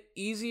did it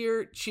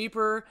easier,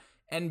 cheaper,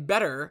 and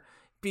better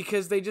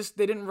because they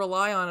didn't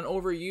rely on an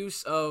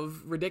overuse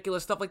of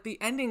ridiculous stuff. Like the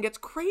ending gets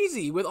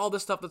crazy with all the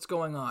stuff that's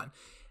going on.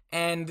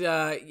 And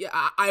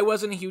I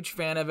wasn't a huge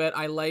fan of it.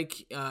 I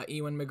like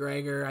Ewan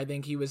McGregor. I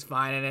think he was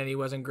fine in it. He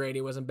wasn't great.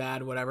 He wasn't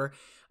bad. Whatever.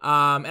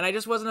 And I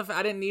just wasn't.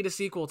 I didn't need a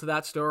sequel to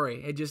that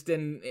story. It just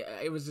didn't.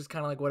 It was just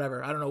kind of like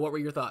whatever. I don't know. What were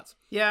your thoughts?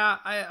 Yeah,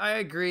 I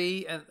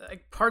agree. And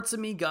parts of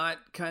me got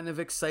kind of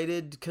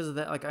excited because of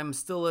that. Like I'm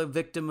still a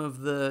victim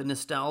of the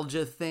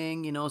nostalgia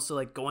thing, you know. So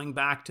like going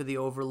back to the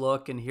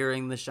Overlook and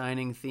hearing the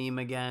Shining theme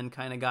again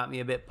kind of got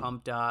me a bit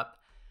pumped up.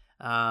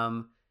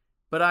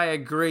 But I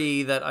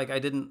agree that like I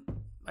didn't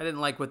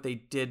like what they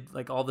did,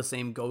 like all the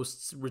same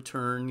ghosts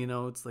return, you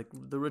know, it's like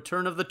the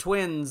return of the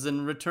twins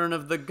and return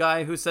of the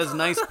guy who says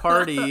nice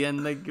party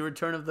and the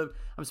return of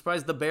I'm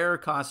surprised the bear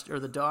costume or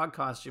the dog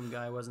costume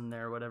guy wasn't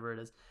there, whatever it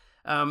is.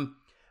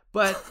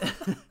 But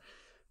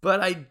but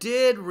I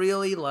did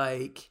really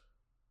like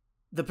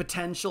the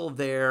potential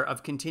there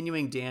of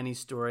continuing Danny's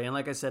story. And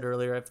like I said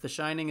earlier, if The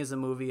Shining is a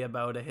movie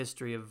about a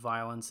history of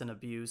violence and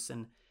abuse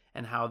and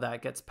how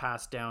that gets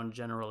passed down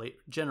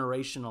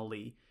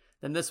generationally,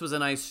 then this was a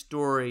nice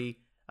story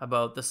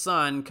about the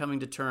son coming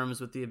to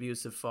terms with the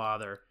abusive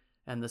father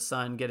and the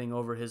son getting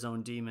over his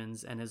own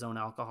demons and his own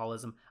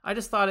alcoholism. I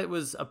just thought it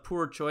was a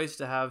poor choice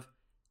to have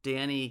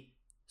Danny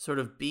sort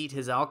of beat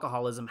his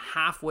alcoholism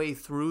halfway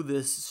through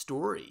this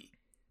story.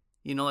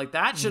 You know, like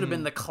that should have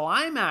been the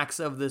climax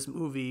of this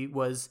movie,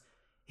 was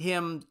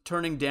him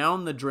turning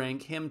down the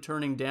drink, him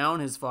turning down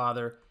his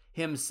father,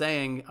 him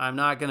saying, I'm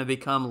not going to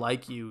become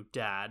like you,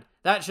 Dad.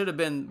 That should have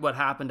been what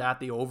happened at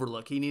the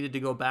Overlook. He needed to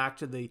go back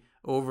to the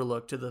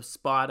Overlook, to the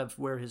spot of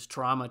where his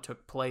trauma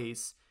took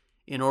place,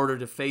 in order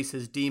to face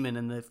his demon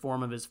in the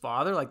form of his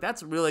father. Like,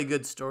 that's really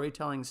good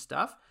storytelling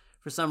stuff.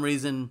 For some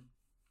reason,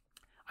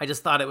 I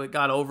just thought it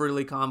got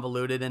overly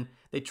convoluted, and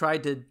they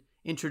tried to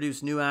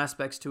introduce new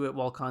aspects to it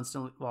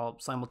while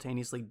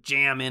simultaneously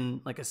jam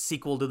in like a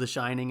sequel to The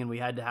Shining, and we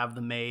had to have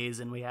the maze,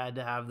 and we had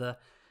to have the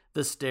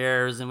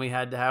stairs, and we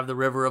had to have the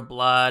river of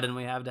blood, and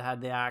we had to have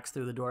the axe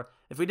through the door.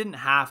 If we didn't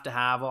have to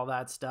have all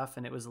that stuff,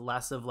 and it was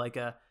less of like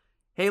a,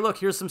 hey, look,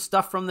 here's some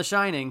stuff from The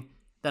Shining,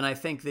 then I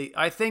think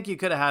you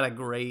could have had a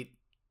great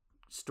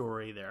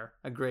story there.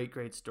 A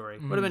great story.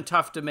 Would have been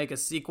tough to make a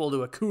sequel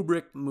to a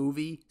Kubrick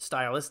movie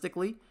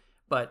stylistically,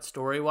 but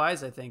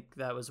story-wise, I think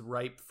that was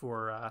ripe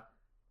for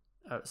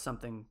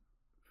something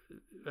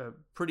a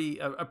pretty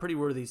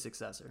worthy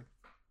successor.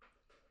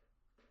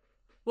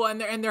 Well,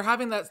 and they're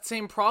having that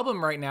same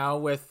problem right now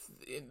with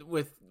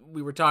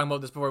we were talking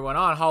about this before we went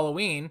on,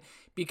 Halloween,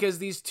 because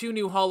these two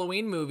new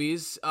Halloween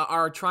movies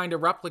are trying to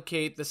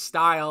replicate the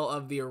style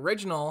of the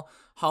original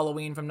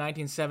Halloween from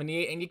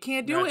 1978, and you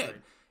can't do it. Right.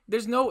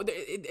 There's no,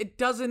 it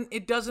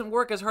doesn't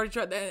work as hard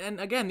to try. And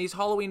again, these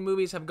Halloween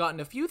movies have gotten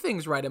a few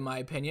things right, in my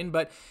opinion,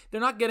 but they're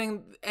not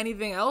getting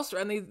anything else,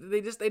 and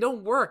they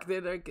don't work.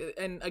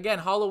 And again,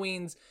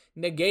 Halloween's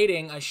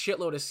negating a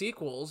shitload of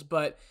sequels,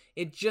 but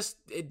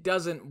it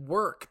doesn't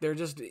work. They're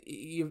just,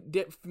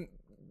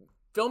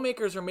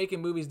 filmmakers are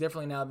making movies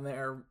differently now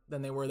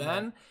than they were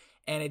then, right.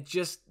 And it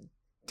just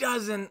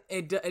doesn't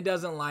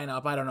line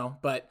up. I don't know,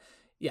 but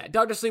yeah,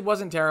 Dr. Sleep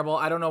wasn't terrible.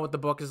 I don't know what the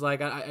book is like.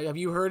 Have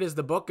you heard? Is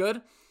the book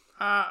good?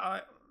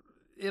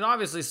 It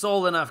obviously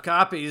sold enough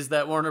copies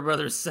that Warner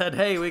Brothers said,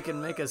 hey, we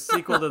can make a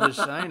sequel to The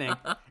Shining.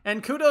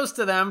 And kudos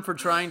to them for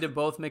trying to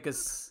both make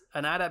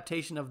an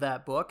adaptation of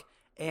that book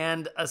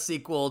and a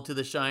sequel to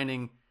The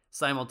Shining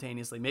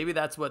simultaneously. Maybe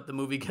that's what the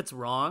movie gets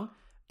wrong,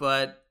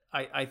 but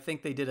I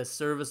think they did a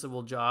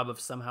serviceable job of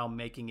somehow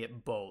making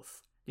it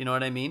both. You know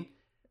what I mean?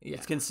 Yeah.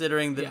 It's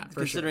considering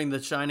the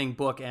Shining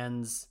book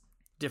ends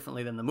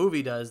differently than the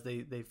movie does,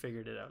 they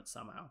figured it out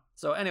somehow.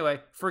 So anyway,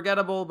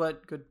 forgettable,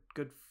 but good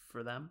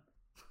for them.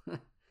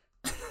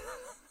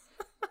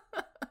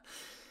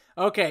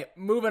 Okay,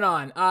 moving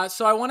on.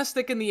 So I want to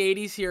stick in the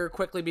 80s here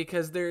quickly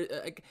because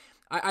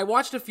I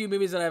watched a few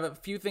movies and I have a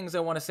few things I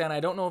want to say, and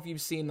I don't know if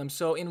you've seen them.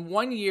 So in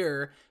one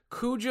year,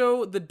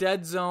 Cujo, The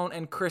Dead Zone,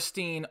 and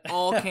Christine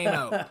all came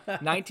out.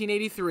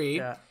 1983.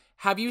 Yeah.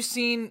 Have you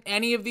seen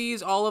any of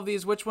these? All of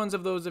these? Which ones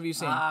of those have you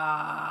seen?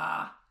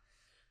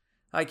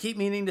 I keep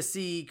meaning to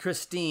see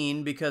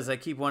Christine because I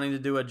keep wanting to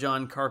do a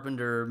John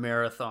Carpenter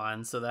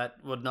marathon, so that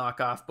would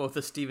knock off both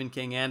a Stephen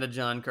King and a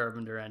John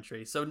Carpenter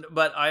entry. So,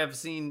 but I have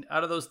seen,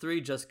 out of those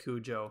three, just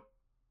Cujo.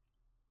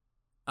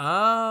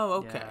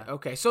 Oh, okay. Yeah.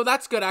 Okay. So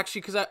that's good,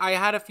 actually, because I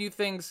had a few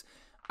things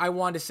I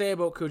wanted to say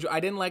about Cujo.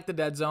 I didn't like The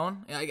Dead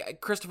Zone.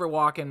 Christopher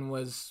Walken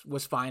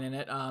was fine in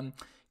it.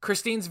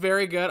 Christine's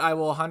very good. I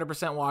will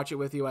 100% watch it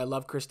with you. I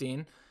love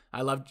Christine.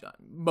 I love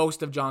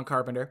most of John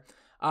Carpenter.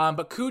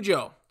 But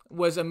Cujo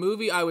was a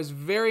movie I was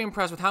very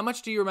impressed with. How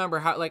much do you remember?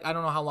 I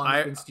don't know how long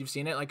it's been since you've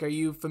seen it. Like, are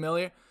you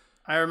familiar?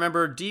 I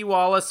remember Dee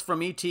Wallace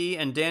from E.T.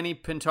 and Danny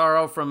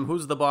Pintaro from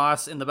Who's the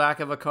Boss in the back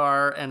of a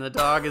car, and the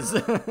dog is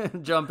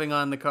jumping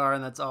on the car,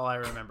 and that's all I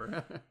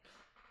remember.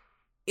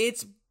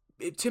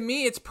 To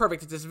me, it's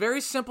perfect. It's this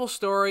very simple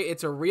story.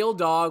 It's a real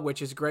dog,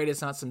 which is great.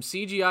 It's not some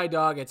CGI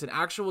dog. It's an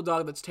actual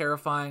dog that's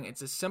terrifying.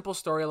 It's a simple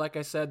story, like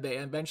I said. They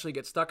eventually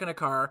get stuck in a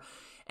car,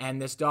 and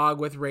this dog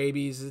with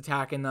rabies is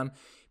attacking them.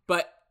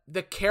 But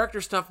the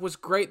character stuff was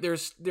great.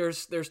 There's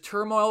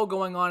turmoil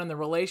going on in the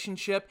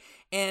relationship,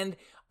 and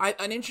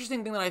an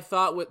interesting thing that I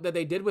thought that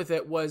they did with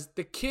it was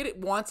the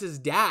kid wants his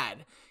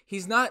dad.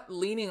 He's not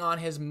leaning on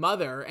his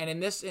mother,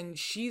 and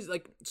she's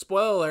like,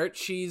 spoiler alert,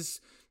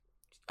 she's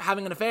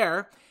having an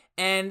affair,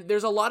 and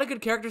there's a lot of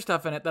good character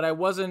stuff in it that I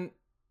wasn't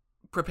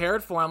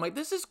prepared for. I'm like,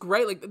 this is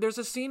great. Like, there's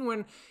a scene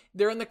when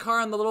they're in the car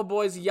and the little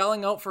boy's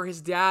yelling out for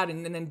his dad,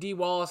 and then Dee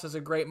Wallace has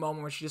a great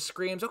moment where she just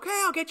screams,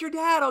 okay, I'll get your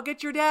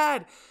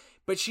dad.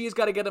 But she's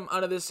got to get him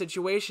out of this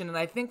situation. And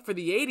I think for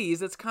the 80s,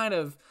 that's kind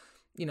of,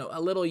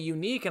 a little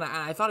unique. And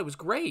I thought it was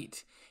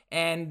great.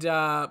 And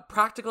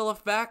practical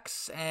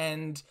effects.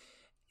 And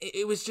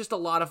it was just a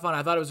lot of fun.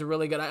 I thought it was a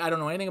really good. I don't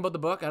know anything about the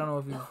book. I don't know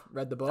if you've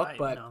read the book,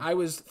 but I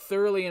was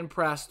thoroughly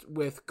impressed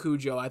with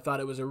Cujo. I thought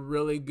it was a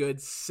really good,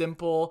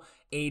 simple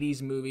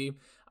 80s movie.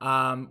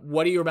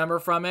 What do you remember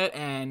from it,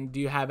 and do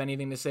you have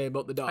anything to say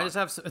about the dog? I just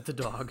have the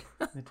dog.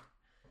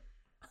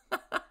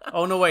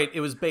 Oh no, wait! It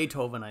was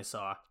Beethoven I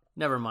saw.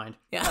 Never mind.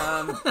 Yeah.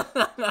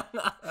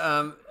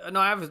 No,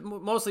 I have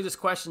mostly just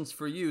questions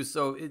for you.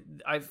 So,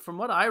 from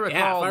what I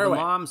recall, the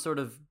mom sort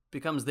of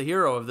becomes the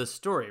hero of this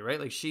story, right?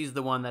 Like she's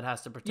the one that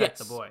has to protect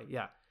the boy.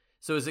 Yeah.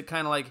 So is it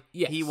kind of like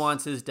he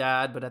wants his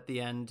dad, but at the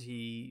end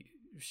he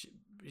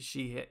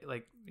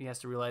has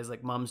to realize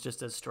like mom's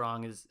just as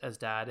strong as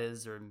dad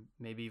is, or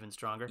maybe even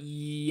stronger?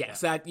 Yes,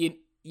 that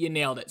you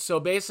nailed it. So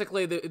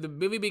basically, the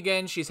movie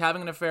begins. She's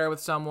having an affair with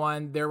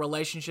someone. Their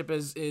relationship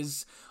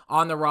is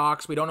on the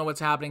rocks. We don't know what's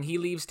happening. He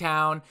leaves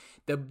town.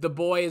 The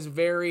boy is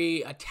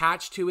very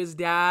attached to his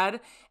dad.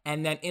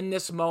 And then in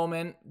this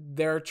moment,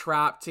 they're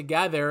trapped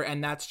together.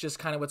 And that's just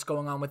kind of what's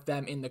going on with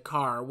them in the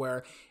car,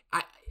 where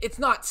it's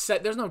not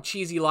set. There's no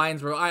cheesy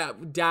lines where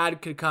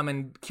dad could come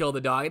and kill the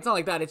dog. It's not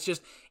like that.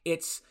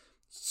 It's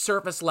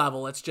surface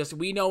level. It's just,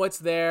 we know it's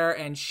there,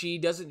 and she's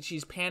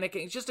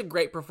panicking. It's just a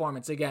great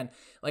performance. Again,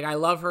 like, I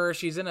love her.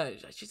 She's in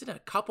a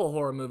couple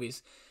horror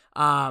movies.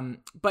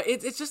 But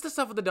it's just the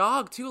stuff with the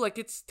dog too. Like,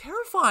 it's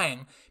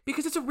terrifying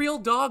because it's a real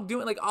dog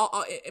doing, like,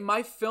 in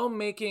my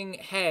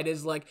filmmaking head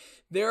is like,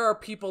 there are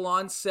people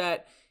on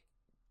set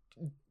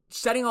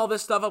setting all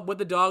this stuff up with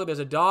the dog. There's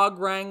a dog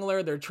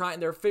wrangler.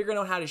 They're figuring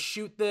out how to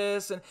shoot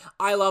this. And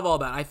I love all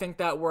that. I think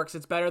that works.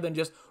 It's better than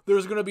just,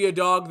 there's going to be a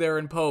dog there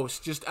in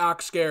post. Just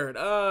act scared.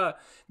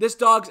 This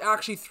dog's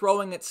actually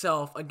throwing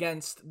itself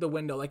against the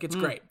window. Like, it's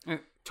great.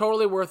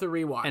 Totally worth a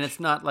rewatch. And it's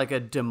not like a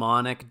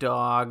demonic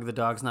dog. The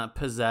dog's not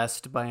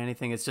possessed by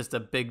anything. It's just a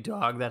big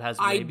dog that has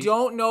rabies. I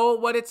don't know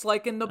what it's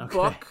like in the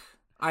book.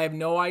 I have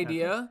no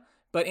idea. Okay.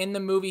 But in the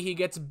movie, he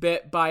gets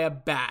bit by a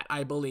bat,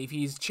 I believe.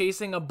 He's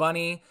chasing a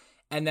bunny,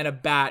 and then a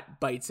bat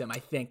bites him. I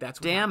think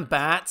that's what Damn happens.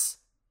 Bats.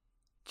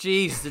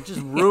 Jeez, they're just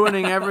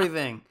ruining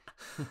everything.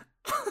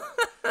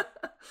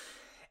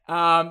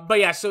 But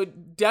yeah, so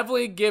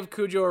definitely give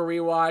Cujo a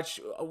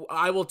rewatch.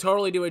 I will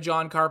totally do a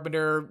John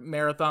Carpenter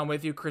marathon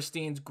with you.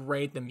 Christine's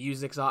great. The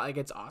music's like,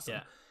 it's awesome.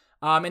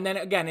 Yeah. And then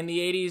again, in the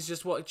 80s,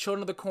 just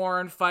Children of the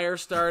Corn,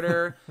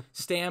 Firestarter,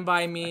 Stand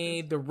By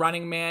Me, The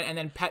Running Man, and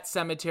then Pet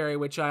Sematary,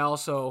 which I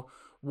also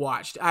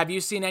watched. Have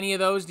you seen any of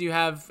those? Do you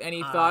have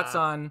any thoughts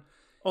on...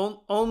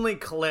 Only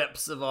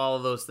clips of all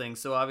of those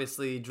things. So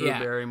obviously Drew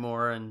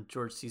Barrymore and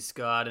George C.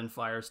 Scott and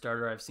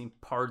Firestarter. I've seen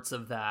parts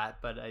of that,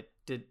 but I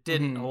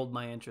didn't hold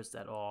my interest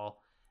at all.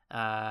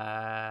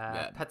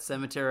 Pet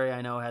Sematary,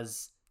 I know,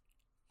 has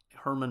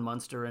Herman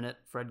Munster in it.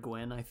 Fred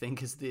Gwynn, I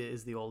think, is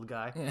the old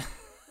guy. Yeah.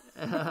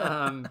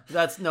 I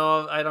don't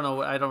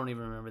know. I don't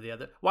even remember the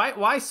other.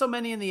 Why so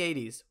many in the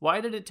 80s?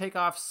 Why did it take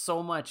off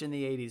so much in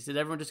the 80s? Did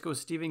everyone just go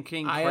Stephen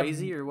King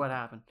crazy, or what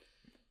happened?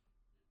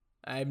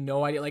 I have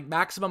no idea. Like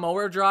Maximum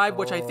Overdrive,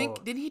 which I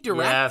think, did he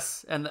direct?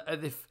 Yes, and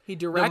he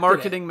directed the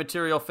marketing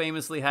material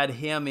famously had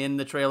him in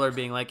the trailer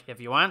being like,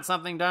 if you want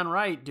something done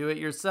right, do it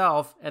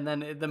yourself. And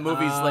then the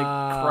movie's like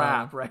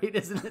crap, right?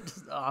 Isn't it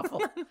just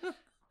awful?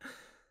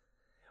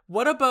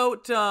 What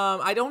about,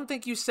 I don't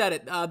think you said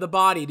it, The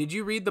Body. Did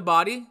you read The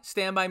Body,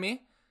 Stand By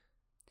Me?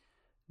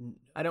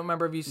 I don't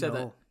remember if you said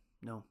that.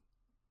 No.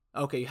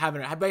 Okay, you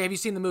haven't. Have you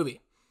seen the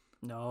movie?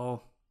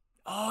 No.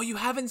 Oh, you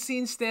haven't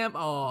seen Stand...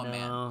 Oh, no.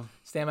 Man.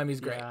 Stand By Me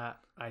is great. Yeah,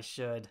 I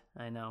should.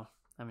 I know.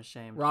 I'm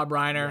ashamed. Rob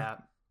Reiner.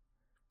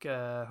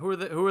 Yeah. Who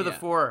are the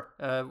four?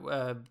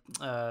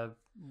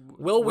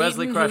 Will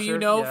Wesley Wheaton, Crusher, who you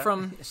know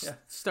from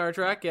Star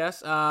Trek,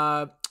 yes.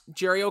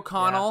 Jerry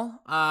O'Connell,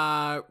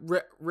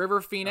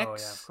 River Phoenix. Oh,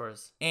 yeah, of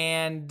course.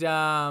 And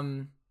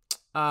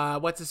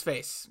what's his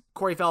face?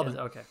 Corey Feldman.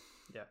 Okay,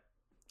 yeah.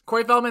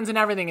 Corey Feldman's in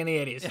everything in the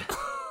 80s.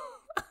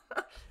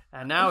 Yeah.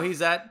 And now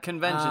he's at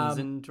conventions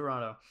in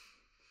Toronto.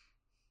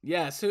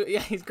 Yes,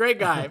 he's a great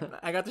guy.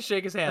 I got to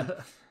shake his hand.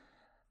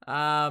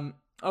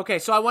 Okay,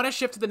 so I want to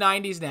shift to the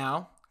 90s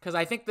now, because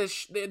I think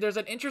there's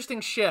an interesting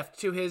shift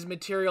to his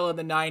material in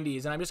the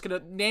 90s, and I'm just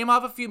going to name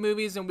off a few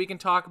movies, and we can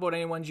talk about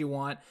any ones you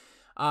want.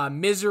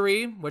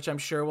 Misery, which I'm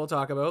sure we'll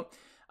talk about.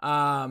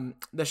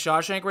 The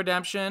Shawshank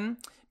Redemption,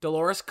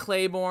 Dolores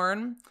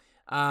Claiborne,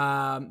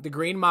 The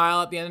Green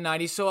Mile at the end of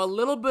the 90s. So a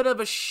little bit of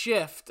a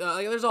shift.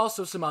 There's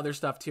also some other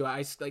stuff too.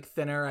 I like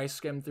Thinner. I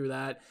skimmed through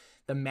that.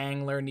 The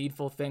Mangler,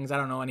 Needful Things. I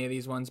don't know any of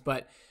these ones,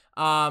 but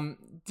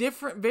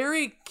different,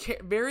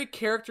 very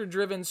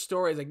character-driven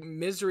stories, like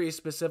Misery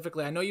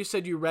specifically. I know you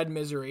said you read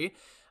Misery.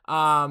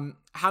 How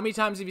many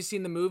times have you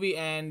seen the movie?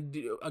 And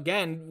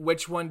again,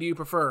 which one do you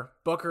prefer,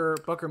 book or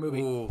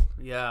movie? Ooh,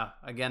 yeah.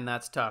 Again,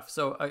 that's tough.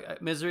 So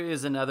Misery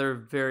is another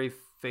very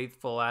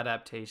faithful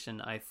adaptation,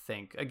 I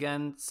think.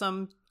 Again,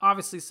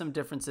 obviously some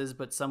differences,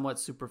 but somewhat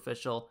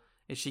superficial.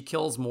 She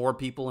kills more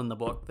people in the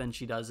book than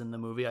she does in the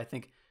movie. I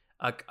think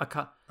I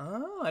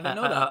didn't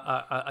know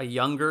that. A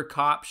younger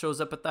cop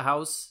shows up at the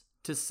house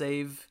to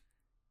save,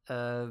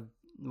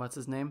 what's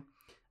his name?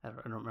 I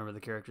don't remember the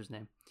character's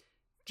name.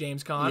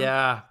 James Caan.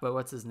 Yeah, but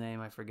what's his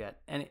name? I forget.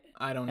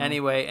 I don't know.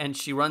 Anyway, and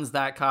she runs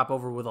that cop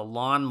over with a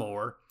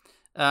lawnmower.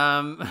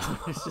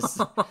 It's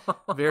just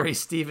very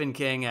Stephen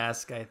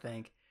King-esque, I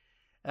think.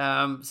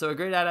 So a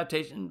great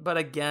adaptation, but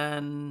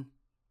again,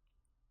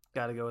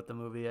 got to go with the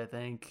movie. I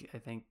think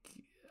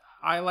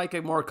I like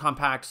a more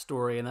compact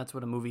story, and that's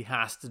what a movie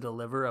has to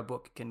deliver. A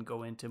book can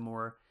go into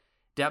more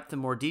depth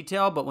and more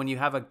detail, but when you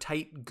have a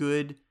tight,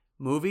 good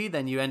movie,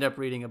 then you end up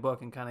reading a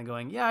book and kind of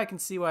going, yeah, I can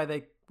see why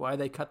they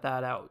cut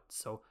that out.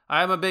 So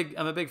I'm a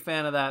big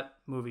fan of that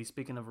movie.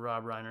 Speaking of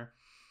Rob Reiner.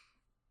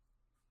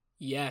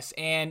 Yes,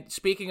 and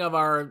speaking of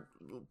our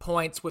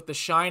points with The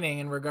Shining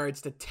in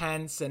regards to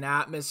tense and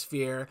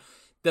atmosphere,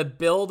 the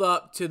build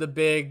up to the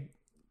big,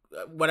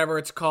 whatever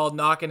it's called,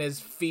 knocking his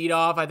feet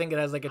off. I think it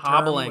has like a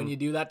Hobbling. term when you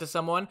do that to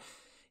someone.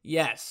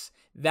 Yes,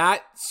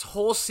 that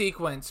whole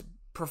sequence,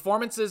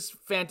 performances,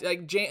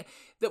 fantastic.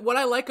 What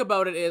I like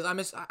about it is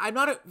I'm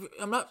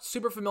not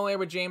super familiar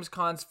with James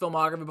Caan's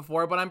filmography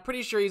before, but I'm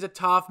pretty sure he's a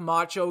tough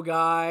macho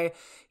guy.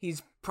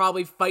 He's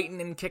probably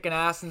fighting and kicking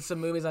ass in some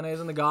movies. I know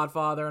he's in The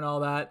Godfather and all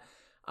that.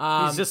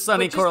 He's just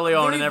Sonny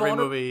Corleone in every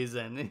movie he's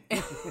in.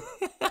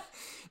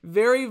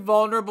 Very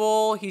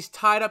vulnerable. He's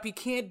tied up. He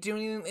can't do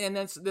anything. And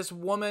then this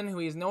woman who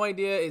he has no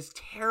idea is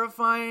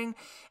terrifying.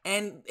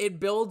 And it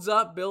builds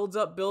up.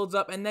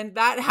 And then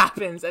that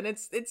happens. And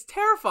it's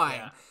terrifying.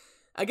 Yeah.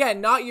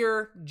 Again, not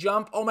your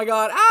jump, oh my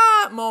God,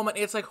 moment.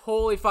 It's like,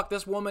 holy fuck,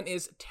 this woman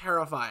is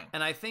terrifying.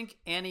 And I think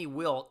Annie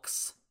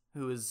Wilkes,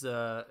 who is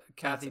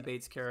Kathy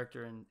Bates'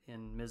 character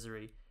in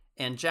Misery,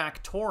 and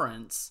Jack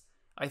Torrance,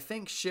 I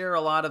think share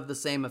a lot of the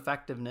same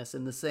effectiveness,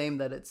 in the same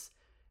that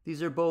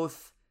these are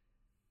both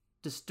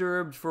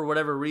disturbed for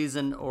whatever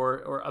reason,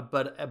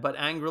 but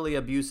angrily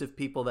abusive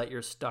people that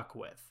you're stuck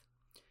with.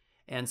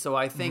 And so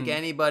I think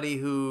anybody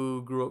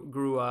who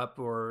grew up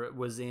or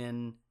was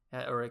in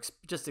or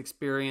just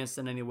experienced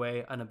in any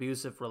way an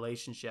abusive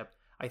relationship,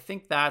 I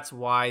think that's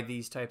why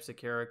these types of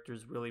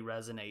characters really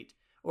resonate.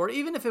 Or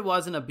even if it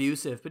wasn't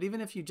abusive, but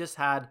even if you just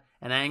had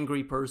an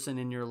angry person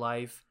in your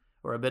life,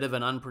 or a bit of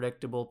an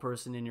unpredictable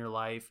person in your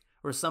life,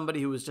 or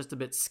somebody who was just a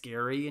bit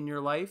scary in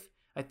your life,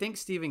 I think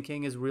Stephen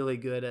King is really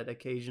good at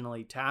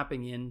occasionally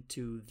tapping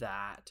into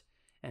that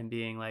and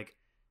being like,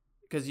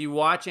 because you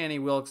watch Annie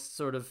Wilkes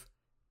sort of,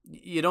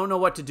 you don't know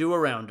what to do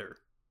around her,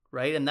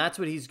 right? And that's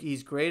what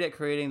he's great at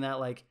creating, that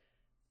like,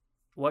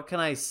 what can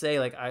I say?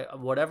 Like,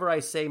 whatever I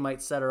say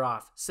might set her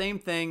off. Same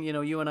thing,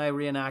 you and I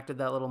reenacted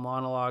that little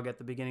monologue at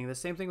the beginning. The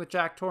same thing with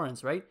Jack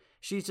Torrance, right?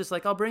 She's just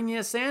like, I'll bring you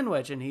a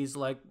sandwich. And he's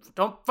like,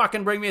 don't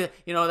fucking bring me,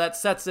 that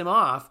sets him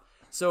off.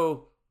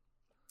 So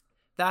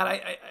that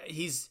I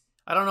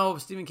don't know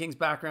Stephen King's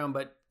background,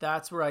 but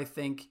that's where I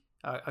think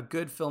a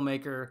good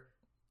filmmaker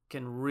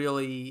can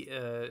really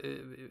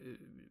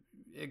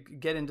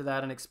get into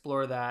that and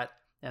explore that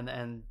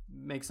and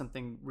make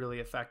something really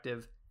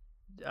effective.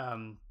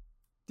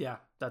 Yeah,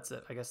 that's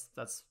it. I guess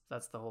that's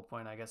the whole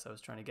point I guess I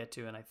was trying to get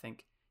to. And I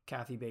think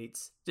Kathy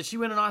Bates, did she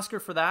win an Oscar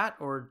for that,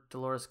 or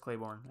Dolores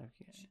Claiborne?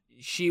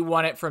 She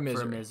won it for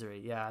Misery. For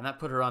Misery, yeah. And that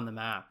put her on the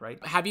map,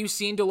 right? Have you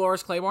seen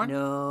Dolores Claiborne?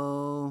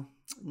 No.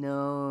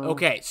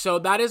 Okay, so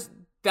that is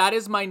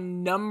my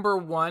number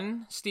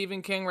one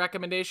Stephen King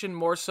recommendation,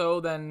 more so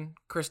than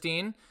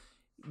Christine.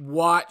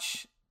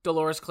 Watch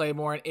Dolores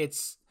Claiborne.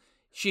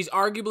 She's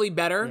arguably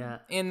better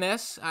in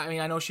this. I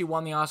mean, I know she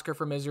won the Oscar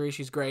for Misery.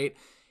 She's great.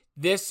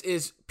 This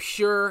is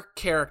pure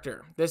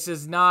character. This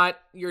is not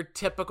your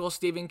typical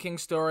Stephen King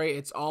story.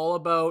 It's all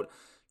about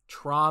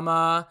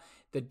trauma.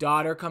 The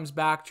daughter comes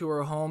back to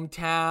her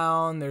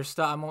hometown. There's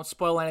stuff. I won't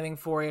spoil anything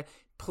for you.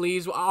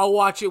 Please, I'll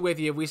watch it with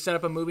you. If we set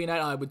up a movie night,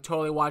 I would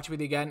totally watch it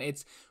with you again.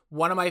 It's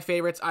one of my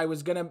favorites. I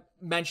was going to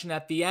mention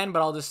at the end,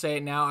 but I'll just say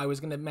it now. I was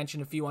going to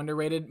mention a few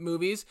underrated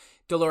movies.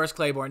 Dolores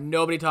Claiborne.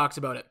 Nobody talks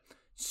about it.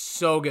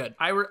 So good.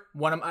 I'd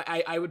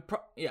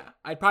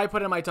probably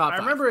put it in my top 5.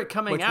 I remember it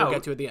coming which out. We'll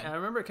get to at the end. I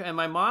remember, and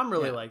my mom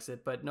really likes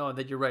it, but no,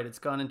 that you're right. It's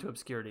gone into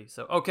obscurity.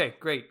 So, okay,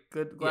 great.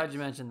 Good. Glad you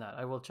mentioned that.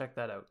 I will check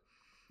that out.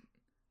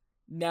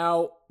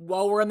 Now,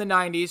 while we're in the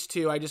 90s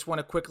too, I just want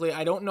to quickly,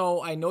 I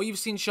know you've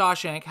seen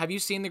Shawshank. Have you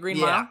seen The Green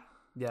Mile?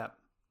 Yeah.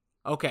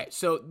 Okay,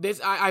 so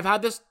I've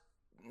had this,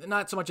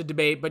 not so much a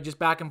debate, but just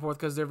back and forth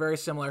because they're very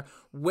similar.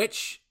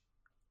 Which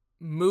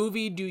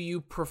movie do you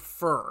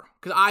prefer?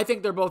 Because I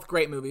think they're both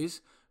great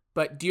movies,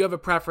 but do you have a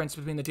preference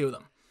between the two of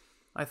them?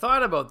 I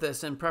thought about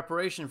this in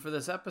preparation for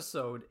this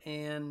episode,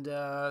 and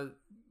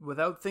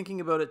without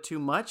thinking about it too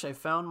much, I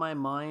found my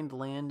mind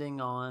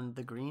landing on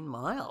The Green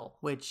Mile,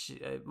 which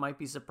might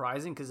be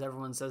surprising because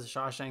everyone says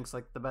Shawshank's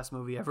like the best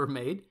movie ever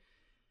made.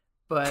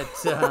 But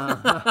it's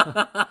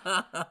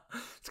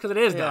because it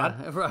is, God.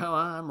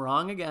 I'm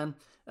wrong again.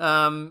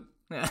 But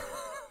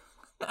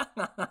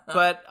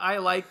I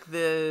like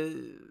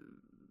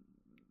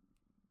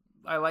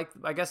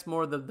I guess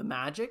more the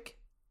magic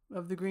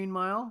of The Green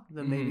Mile.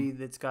 Maybe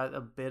it's got a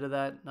bit of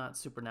that, not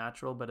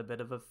supernatural, but a bit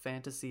of a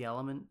fantasy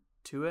element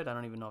to it. I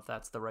don't even know if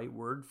that's the right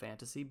word,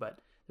 fantasy, but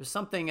there's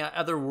something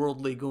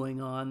otherworldly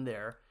going on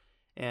there.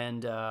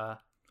 And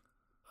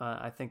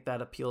I think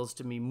that appeals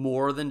to me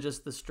more than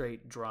just the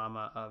straight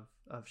drama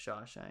of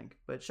Shawshank,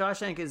 but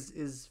Shawshank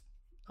is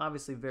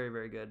obviously very,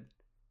 very good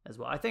as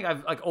well. I think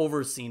I've like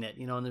overseen it,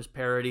 and there's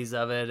parodies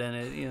of it,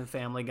 and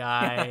Family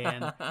Guy,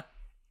 and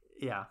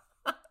yeah.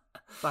 But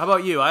how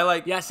about you? I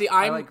like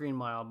Green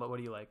Mile, but what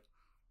do you like?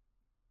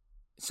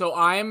 So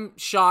I'm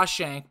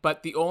Shawshank,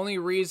 but the only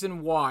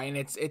reason why, and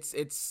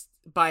it's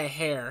by a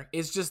hair,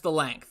 is just the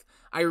length.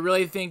 I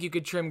really think you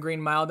could trim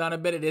Green Mile down a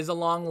bit. It is a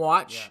long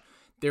watch. Yeah.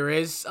 There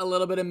is a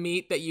little bit of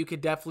meat that you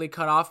could definitely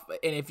cut off.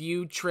 And if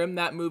you trim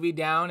that movie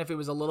down, if it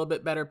was a little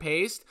bit better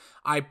paced,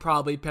 I'd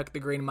probably pick the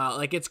Green Mile.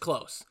 Like, it's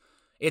close.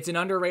 It's an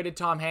underrated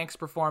Tom Hanks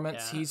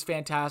performance. Yeah. He's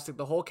fantastic.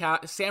 The whole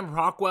cast, Sam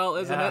Rockwell,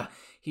 isn't it?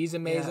 He's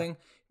amazing.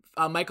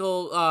 Yeah.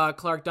 Michael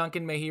Clark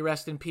Duncan, may he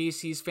rest in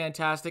peace. He's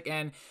fantastic.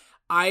 And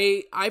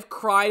I've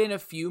cried in a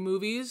few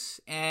movies,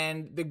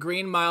 and the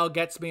Green Mile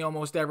gets me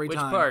almost every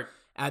time. Which part?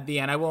 At the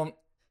end, I won't.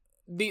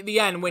 The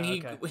end when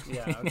okay.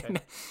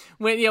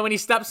 when he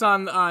steps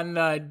on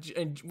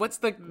what's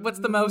the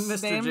mouse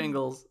Mr. name?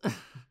 Jingles.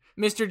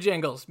 Mr.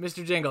 Jingles.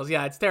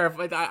 Yeah, it's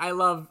terrifying. I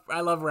love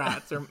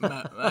rats.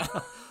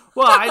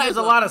 Well, there's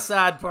a lot of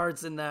sad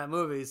parts in that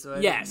movie. So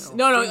yes,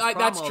 no,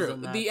 that's true.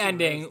 The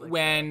ending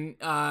when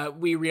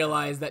we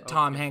realize that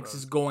Tom Hanks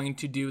is going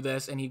to do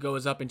this, and he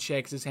goes up and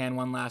shakes his hand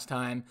one last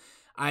time.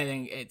 I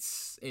think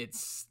it's,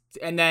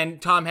 and then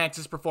Tom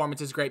Hanks' performance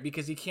is great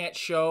because he can't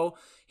show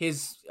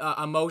his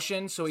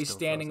emotion, so he's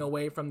standing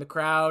away from the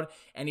crowd,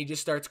 and he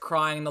just starts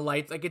crying in the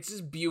lights. Like, it's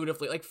just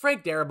beautifully. Like,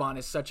 Frank Darabont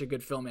is such a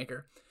good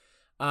filmmaker.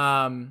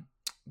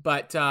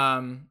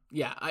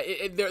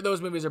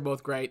 Those movies are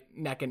both great,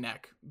 neck and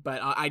neck. But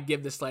I'd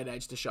give the slight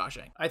edge to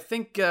Shawshank. I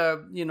think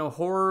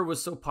horror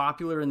was so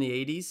popular in the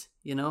 80s,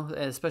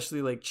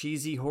 especially like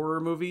cheesy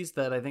horror movies,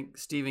 that I think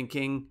Stephen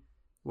King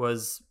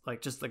was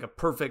just a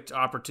perfect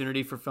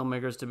opportunity for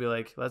filmmakers to be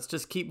like, let's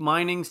just keep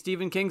mining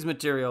Stephen King's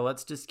material.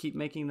 Let's just keep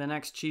making the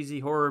next cheesy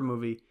horror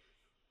movie.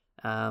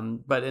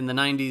 But in the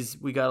 90s,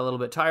 we got a little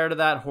bit tired of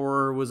that.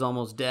 Horror was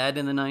almost dead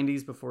in the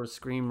 90s before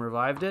Scream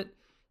revived it.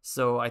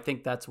 So I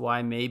think that's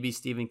why maybe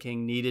Stephen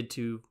King needed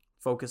to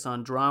focus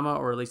on drama,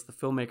 or at least the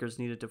filmmakers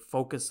needed to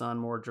focus on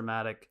more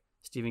dramatic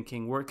Stephen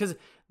King work. Because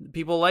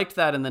people liked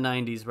that in the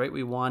 90s, right?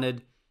 We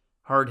wanted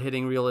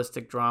hard-hitting,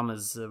 realistic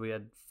dramas. We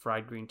had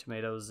Fried Green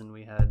Tomatoes, and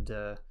we had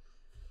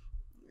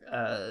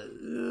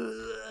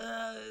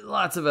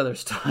lots of other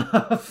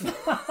stuff.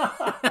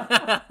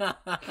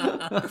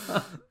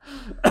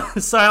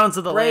 Silence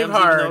of the Lambs,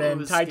 Braveheart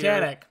and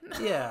Titanic.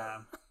 Scary. Yeah.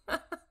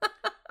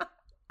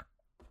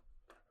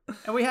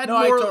 And we had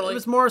it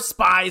was more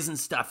spies and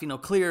stuff,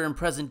 clear and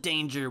present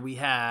danger we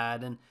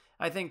had. And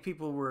I think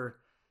people were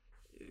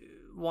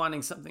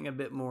wanting something a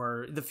bit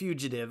more, The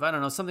Fugitive, I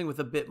don't know, something with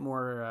a bit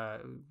more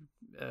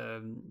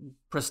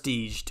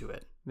prestige to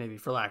it, maybe,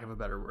 for lack of a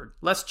better word.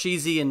 Less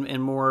cheesy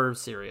and more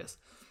serious.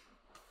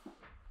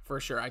 For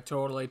sure. I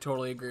totally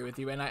agree with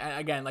you. And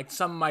again,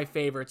 some of my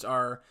favorites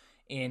are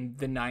in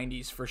the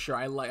 90s for sure.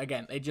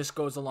 Again, it just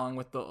goes along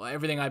with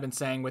everything I've been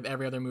saying with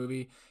every other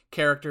movie.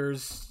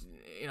 Characters,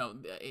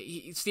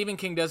 Stephen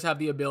King does have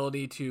the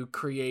ability to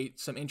create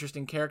some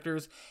interesting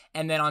characters.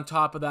 And then on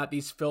top of that,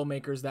 these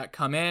filmmakers that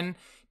come in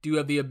do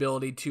have the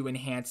ability to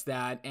enhance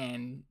that.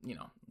 And,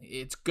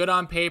 it's good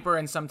on paper,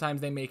 and sometimes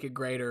they make it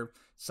great, or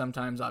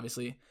sometimes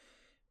obviously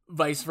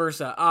vice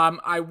versa.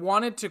 I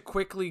wanted to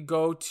quickly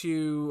go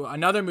to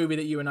another movie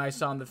that you and I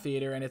saw in the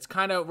theater, and it's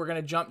we're going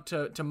to jump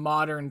to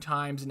modern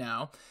times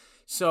now.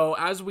 So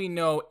as we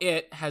know,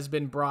 It has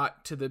been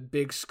brought to the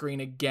big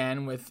screen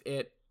again with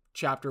It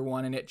Chapter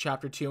 1 and It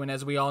Chapter 2. And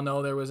as we all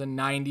know, there was a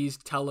 90s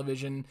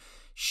television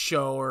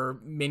show or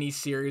mini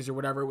series or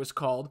whatever it was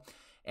called.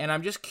 And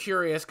I'm just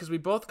curious, because we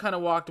both kind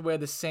of walked away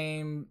with the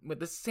same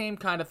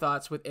kind of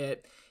thoughts with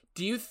It.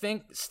 Do you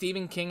think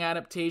Stephen King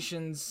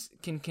adaptations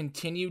can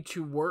continue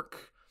to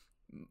work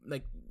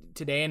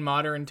today in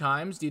modern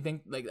times? Do you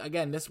think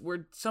again,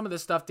 some of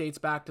this stuff dates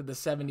back to the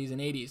 70s and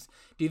 80s.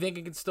 Do you think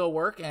it can still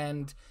work?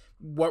 And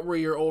what were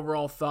your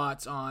overall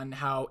thoughts on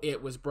how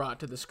It was brought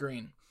to the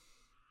screen?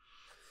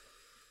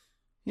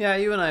 Yeah,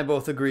 you and I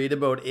both agreed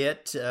about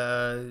It.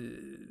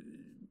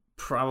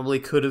 Probably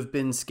could have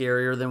been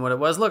scarier than what it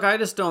was. Look, I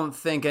just don't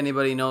think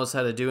anybody knows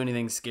how to do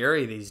anything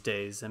scary these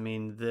days. I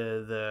mean,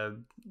 the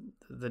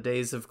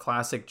days of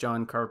classic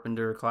John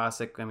Carpenter,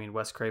 Wes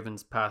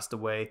Craven's passed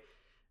away.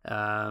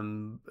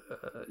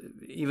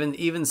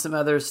 Even some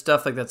other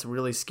stuff that's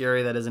really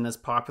scary that isn't as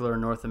popular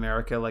in North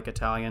America, like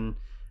Italian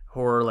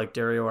horror, like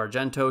Dario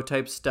Argento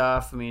type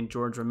stuff. I mean,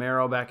 George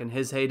Romero back in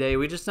his heyday.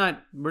 We're just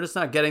not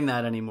getting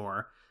that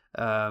anymore.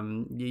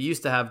 You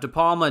used to have De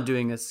Palma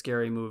doing a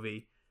scary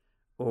movie.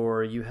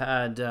 Or you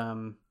had,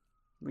 Roman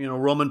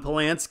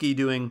Polanski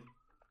doing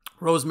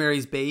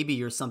Rosemary's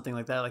Baby or something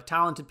like that.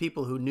 Talented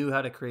people who knew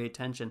how to create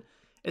tension.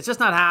 It's just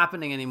not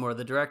happening anymore.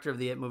 The director of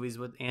the It movies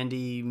with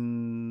Andy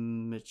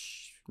Machete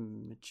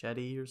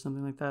or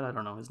something like that. I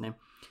don't know his name.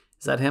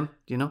 Is that him?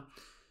 Do you know?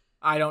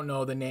 I don't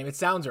know the name. It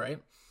sounds right.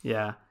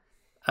 Yeah.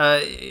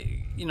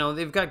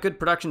 They've got good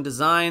production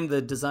design.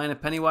 The design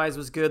of Pennywise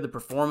was good. The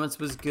performance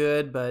was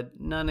good, but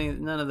none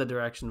of the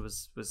direction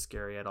was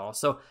scary at all.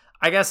 So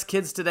I guess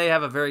kids today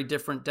have a very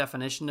different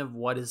definition of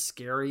what is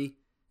scary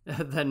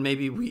than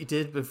maybe we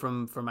did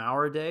from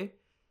our day.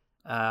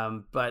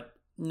 But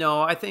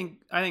no, I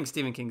think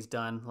Stephen King's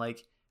done.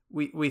 Like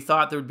we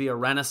thought there would be a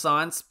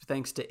renaissance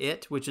thanks to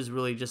It, which is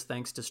really just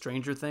thanks to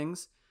Stranger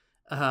Things.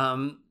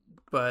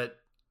 But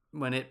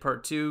when It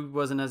Part 2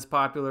 wasn't as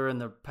popular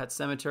and the Pet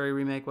Sematary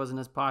remake wasn't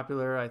as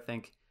popular, I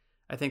think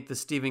the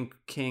Stephen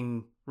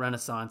King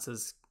renaissance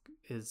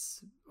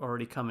is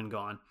already come and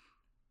gone.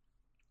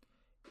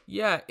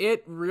 Yeah,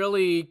 it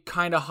really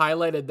kind of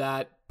highlighted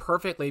that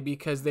perfectly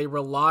because they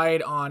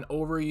relied on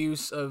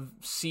overuse of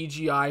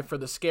CGI for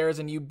the scares.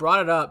 And you brought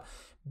it up.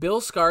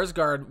 Bill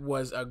Skarsgård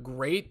was a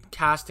great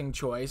casting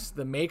choice.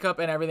 The makeup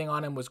and everything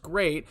on him was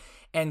great.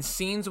 And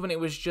scenes when it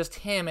was just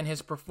him and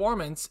his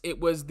performance,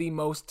 it was the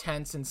most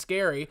tense and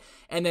scary.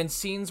 And then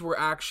scenes were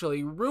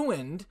actually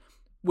ruined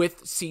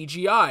with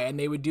CGI, and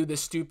they would do this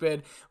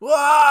stupid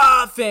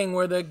 "wah" thing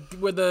where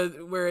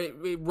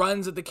it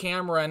runs at the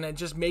camera and it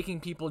just making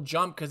people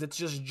jump because it's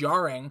just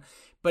jarring,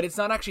 but it's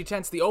not actually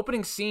tense. The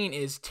opening scene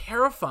is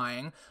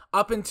terrifying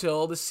up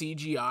until the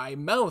CGI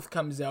mouth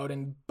comes out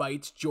and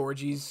bites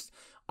Georgie's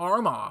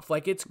arm off.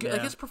 Like it's good.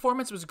 Like his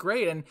performance was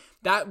great, and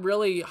that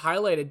really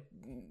highlighted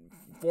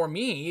for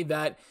me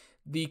that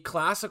the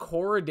classic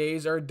horror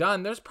days are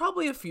done. There's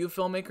probably a few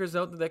filmmakers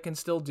out there that can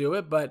still do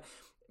it, but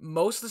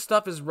most of the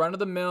stuff is run of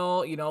the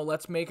mill.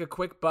 Let's make a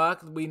quick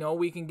buck. We know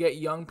we can get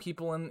young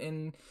people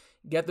in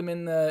get them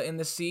in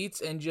the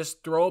seats and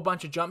just throw a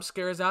bunch of jump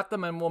scares at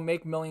them, and we'll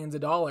make millions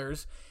of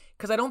dollars.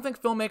 Because I don't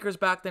think filmmakers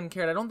back then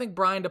cared. I don't think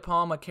Brian De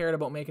Palma cared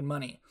about making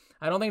money.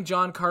 I don't think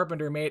John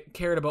Carpenter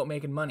cared about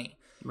making money.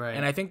 Right.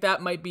 And I think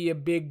that might be a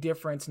big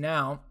difference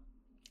now.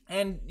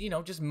 And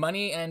just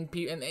money and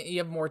you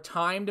have more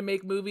time to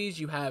make movies.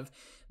 You have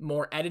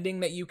more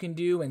editing that you can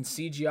do, and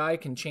CGI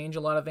can change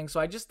a lot of things. So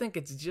I just think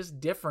it's just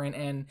different,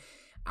 and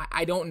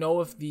I don't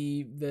know if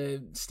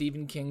the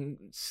Stephen King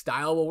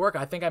style will work.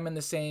 I think I'm in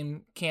the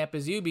same camp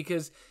as you,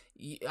 because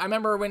I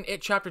remember when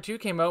It Chapter 2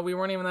 came out, we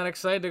weren't even that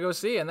excited to go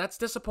see it, and that's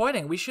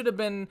disappointing. We should have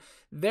been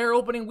there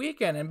opening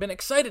weekend and been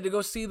excited to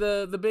go see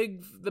the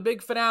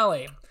big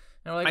finale.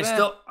 And we're like,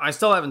 I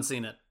still haven't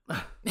seen it.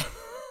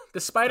 The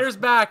spider's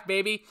back,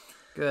 baby.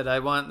 Good.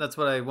 That's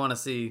what I want to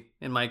see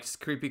in my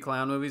creepy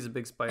clown movies, a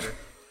big spider.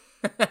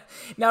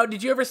 Now,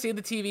 did you ever see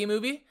the TV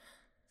movie?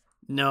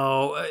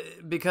 No,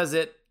 because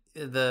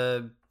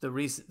the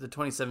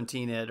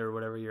 2017 It or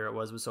whatever year it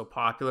was so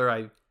popular.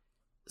 I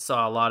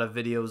saw a lot of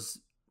videos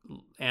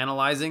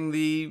analyzing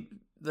the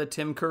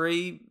Tim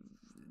Curry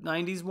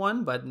 90s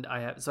one, but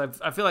I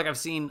feel like I've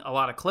seen a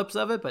lot of clips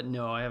of it, but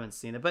no, I haven't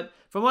seen it. But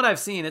from what I've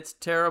seen, it's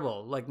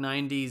terrible, like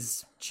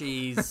 90s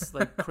cheese,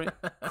 like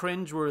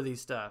cringeworthy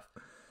stuff.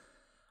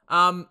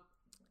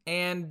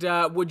 And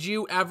would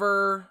you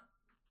ever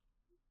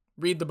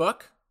read the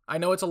book? I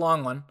know it's a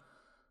long one.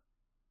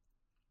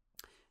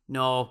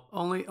 No,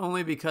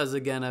 only because,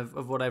 again,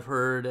 of what I've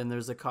heard, and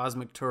there's a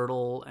cosmic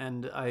turtle,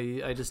 and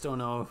I just don't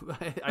know.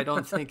 I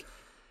don't think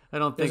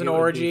there's an it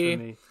orgy. Would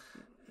be for me.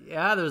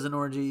 Yeah, there's an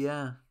orgy.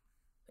 Yeah.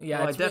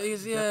 Yeah, well, I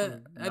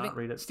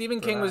think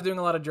Stephen King was doing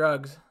a lot of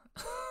drugs.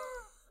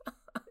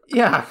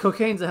 Yeah,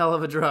 cocaine's a hell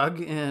of a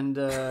drug, and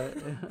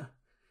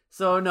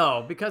so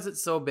no, because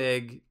it's so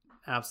big,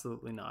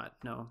 absolutely not.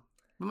 No,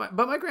 but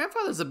my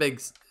grandfather's a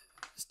big,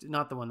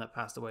 not the one that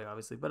passed away,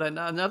 obviously, but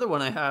another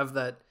one I have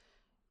that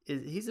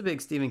he's a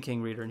big Stephen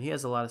King reader, and he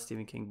has a lot of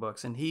Stephen King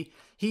books, and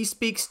he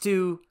speaks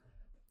to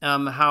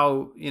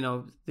how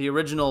the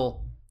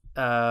original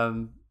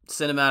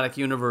cinematic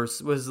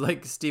universe was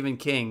like Stephen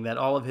King, that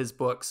all of his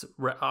books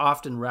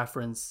often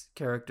reference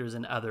characters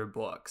in other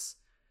books.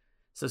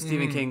 So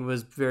Stephen King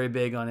was very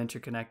big on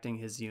interconnecting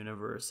his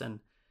universe, and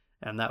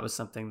that was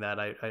something that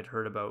I'd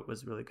heard about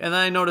was really good. And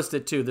I noticed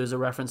it too. There's a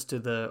reference to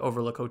the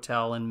Overlook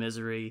Hotel and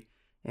Misery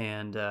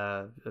and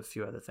a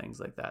few other things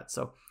like that.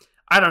 So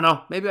I don't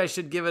know. Maybe I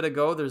should give it a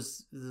go.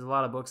 There's a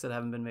lot of books that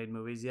haven't been made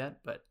movies yet,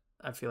 but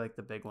I feel like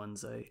the big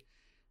ones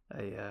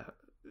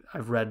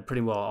I've read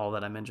pretty well all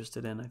that I'm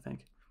interested in, I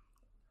think.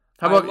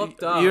 How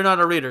about you're not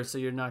a reader, so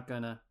you're not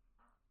gonna.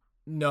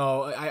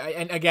 No,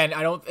 and again,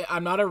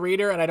 I'm not a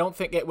reader, and I don't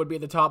think it would be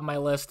at the top of my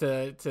list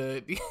to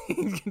to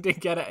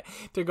get it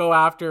to go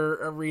after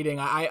a reading.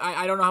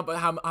 I don't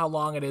know how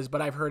long it is, but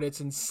I've heard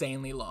it's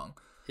insanely long.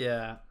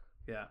 Yeah.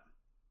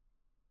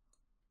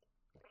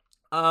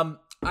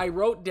 I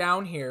wrote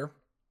down here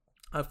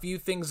a few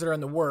things that are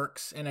in the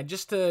works, and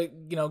just to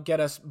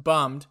get us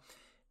bummed.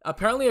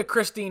 Apparently, a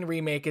Christine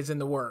remake is in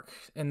the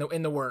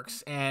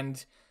works,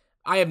 and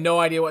I have no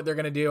idea what they're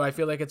gonna do. I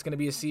feel like it's gonna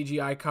be a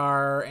CGI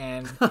car,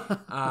 and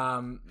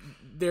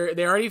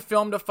they already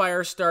filmed a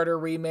Firestarter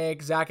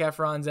remake. Zac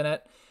Efron's in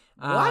it.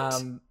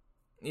 What?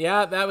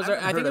 Yeah, that was.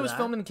 I think it was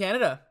filmed in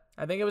Canada.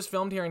 I think it was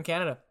filmed here in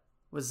Canada.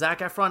 Was Zac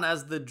Efron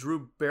as the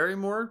Drew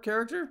Barrymore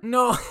character?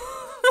 No,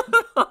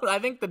 I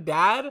think the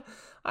dad.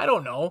 I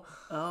don't know.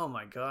 Oh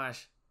my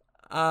gosh.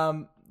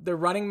 The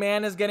Running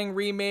Man is getting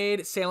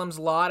remade. Salem's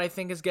Lot, I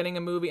think, is getting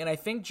a movie. And I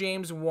think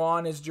James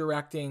Wan is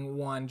directing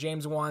one.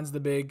 James Wan's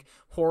the big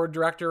horror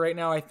director right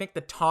now. I think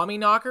the Tommy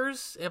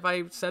Knockers, if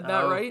I said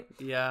that right.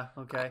 Yeah,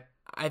 okay.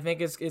 I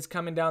think it's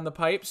coming down the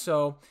pipe.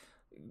 So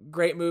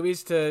great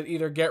movies to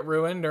either get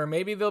ruined or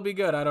maybe they'll be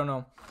good. I don't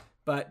know.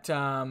 But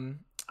I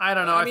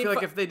don't know. I feel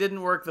like if they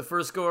didn't work the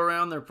first go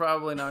around, they're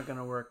probably not going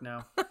to work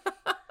now.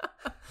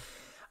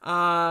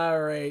 All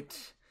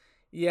right.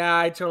 Yeah,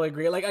 I totally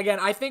agree. Like, again,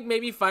 I think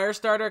maybe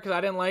Firestarter, because I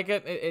didn't like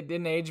it. It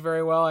didn't age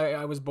very well.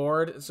 I was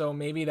bored, so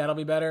maybe that'll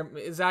be better.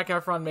 Zac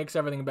Efron makes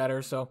everything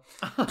better, so.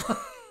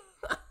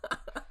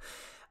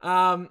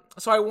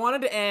 So I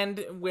wanted to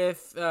end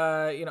with,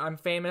 I'm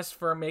famous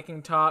for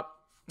making top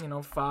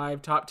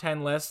 5, top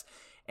 10 lists.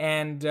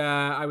 And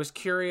I was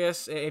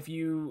curious if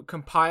you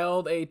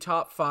compiled a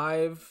top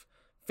 5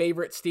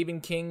 favorite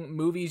Stephen King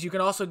movies. You can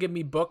also give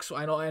me books.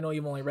 I know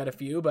you've only read a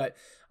few, but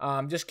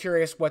just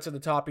curious what's at the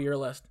top of your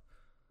list.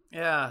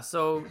 Yeah,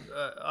 so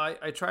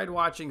I tried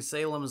watching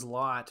Salem's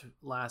Lot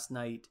last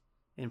night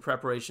in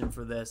preparation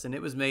for this, and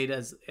it was made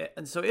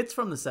and so it's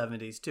from the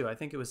 70s too. I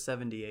think it was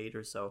 78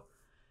 or so.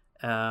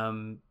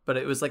 But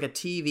it was like a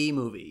TV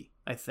movie,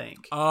 I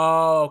think.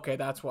 Oh, okay,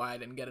 that's why I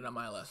didn't get it on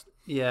my list.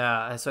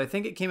 Yeah, so I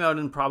think it came out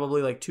in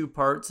probably like 2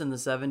 parts in the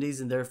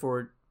 70s, and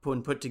therefore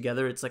when put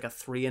together, it's like a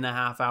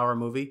 3.5-hour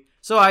movie.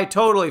 So I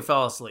totally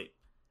fell asleep.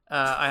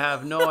 I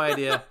have no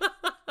idea.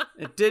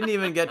 It didn't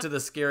even get to the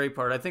scary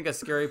part. I think a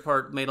scary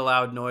part made a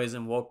loud noise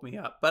and woke me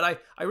up. But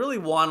I really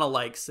want to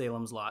like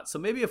Salem's Lot. So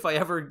maybe if I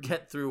ever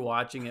get through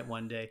watching it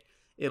one day,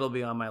 it'll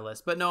be on my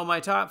list. But no, my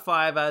top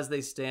 5 as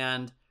they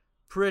stand,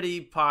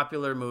 pretty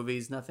popular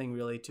movies. Nothing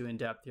really too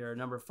in-depth here.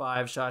 Number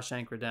 5,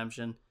 Shawshank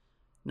Redemption.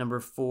 Number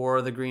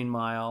 4, The Green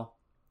Mile.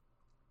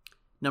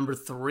 Number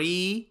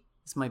 3,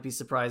 this might be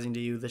surprising to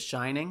you, The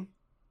Shining.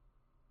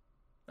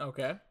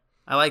 Okay.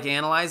 I like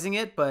analyzing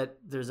it, but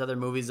there's other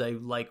movies I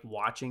like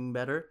watching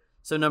better.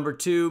 So number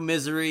 2,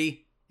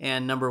 Misery,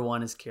 and number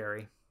 1 is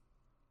Carrie.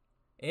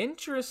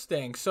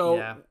 Interesting. So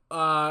yeah.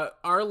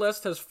 Our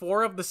list has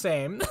 4 of the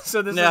same,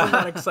 so this isn't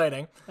that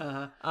exciting.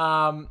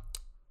 Uh-huh.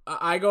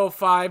 I go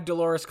 5,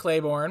 Dolores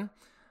Claiborne,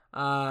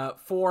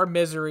 4,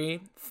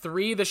 Misery,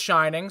 3, The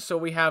Shining, so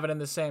we have it in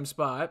the same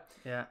spot.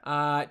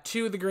 Yeah.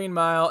 2, The Green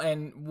Mile,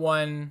 and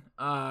 1,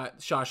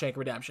 Shawshank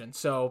Redemption.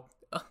 So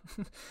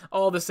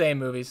all the same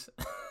movies.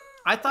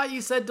 I thought you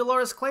said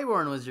Dolores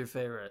Claiborne was your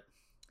favorite.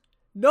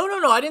 No.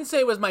 I didn't say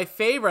it was my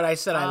favorite. I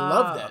said I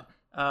loved it.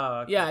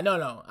 Oh, okay. Yeah,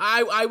 no.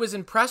 I was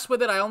impressed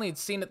with it. I only had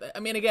seen it.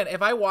 I mean, again,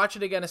 if I watch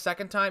it again a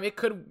second time, it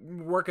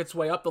could work its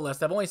way up the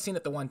list. I've only seen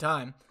it the one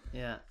time.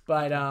 Yeah.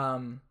 But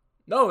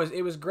no,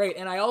 it was great.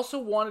 And I also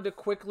wanted to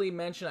quickly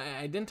mention,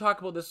 I didn't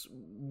talk about this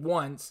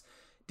once.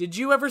 Did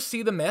you ever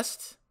see The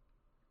Mist?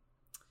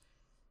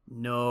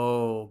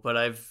 No, but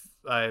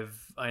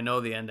I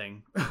know the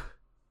ending.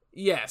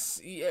 Yes.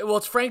 Well,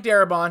 it's Frank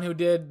Darabont who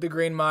did The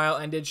Green Mile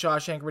and did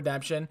Shawshank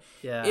Redemption.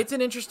 Yeah. It's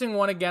an interesting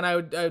one. Again, I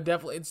would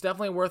definitely, it's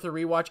definitely worth a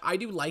rewatch. I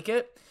do like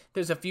it.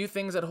 There's a few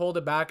things that hold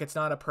it back. It's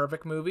not a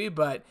perfect movie,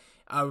 but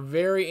a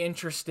very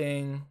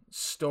interesting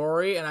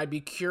story. And I'd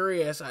be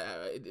curious. I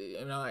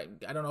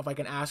don't know if I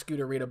can ask you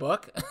to read a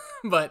book,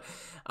 but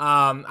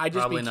I'd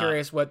just Probably be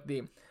curious what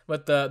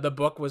the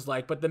book was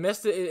like. But The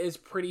Mist is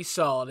pretty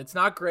solid. It's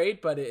not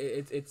great, but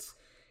it's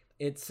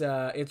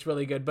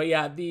really good. But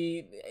yeah,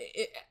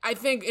 I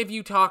think if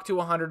you talk to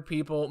 100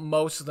 people,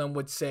 most of them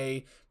would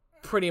say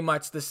pretty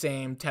much the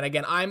same 10.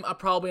 Again, I'm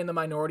probably in the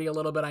minority a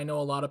little bit. I know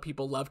a lot of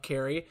people love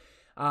Carrie.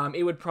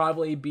 It would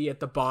probably be at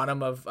the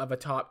bottom of a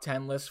top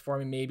 10 list for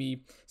me,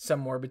 maybe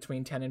somewhere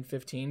between 10 and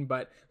 15.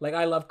 But like,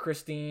 I love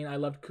Christine. I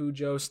loved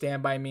Cujo,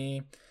 Stand By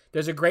Me.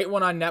 There's a great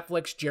one on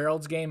Netflix,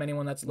 Gerald's Game.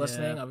 Anyone that's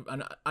listening,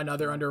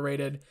 another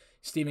underrated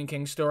Stephen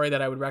King story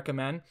that I would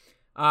recommend.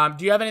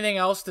 Do you have anything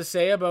else to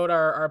say about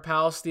our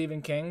pal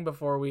Stephen King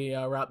before we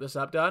wrap this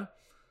up, Dodd?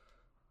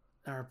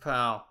 Our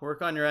pal,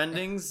 work on your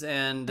endings,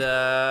 and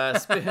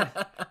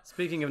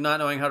speaking of not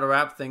knowing how to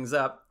wrap things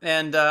up,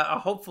 and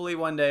hopefully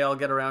one day I'll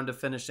get around to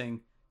finishing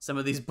some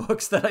of these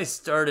books that I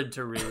started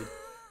to read,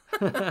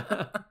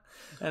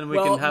 and we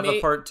can have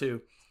a part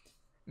 2.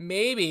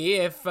 Maybe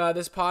if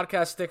this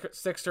podcast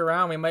sticks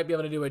around, we might be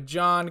able to do a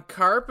John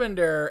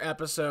Carpenter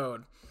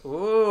episode.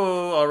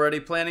 Ooh, already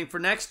planning for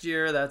next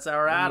year. That's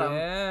our Adam.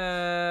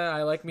 Yeah,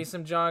 I like me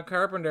some John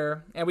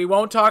Carpenter. And we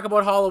won't talk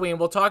about Halloween.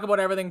 We'll talk about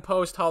everything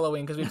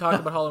post-Halloween because we've talked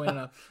about Halloween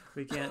enough.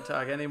 We can't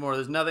talk anymore.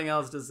 There's nothing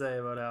else to say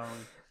about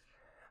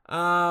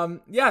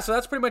Halloween. Yeah, so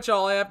that's pretty much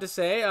all I have to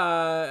say.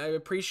 I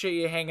appreciate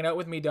you hanging out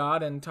with me,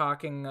 Dodd, and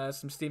talking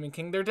some Stephen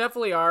King. There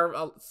definitely are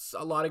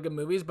a lot of good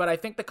movies, but I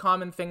think the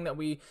common thing that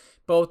we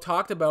both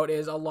talked about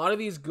is a lot of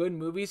these good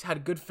movies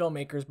had good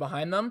filmmakers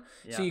behind them.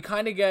 Yeah. So you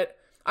kind of get...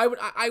 I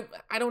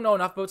don't know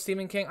enough about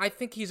Stephen King. I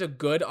think he's a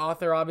good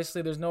author,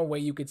 obviously. There's no way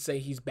you could say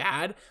he's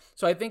bad.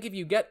 So I think if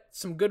you get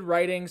some good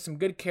writing, some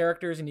good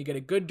characters, and you get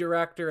a good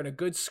director and a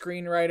good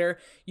screenwriter,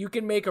 you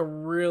can make a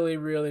really,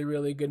 really,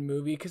 really good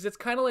movie, because it's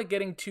kind of like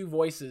getting 2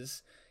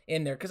 voices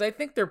in there? Because I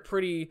think they're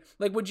pretty,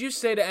 like, would you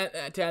say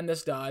to end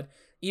this, Dodd,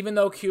 even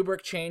though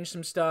Kubrick changed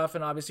some stuff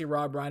and obviously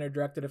Rob Reiner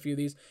directed a few of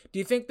these, do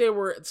you think they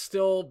were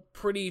still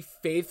pretty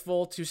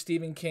faithful to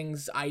Stephen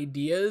King's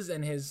ideas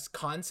and his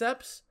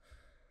concepts?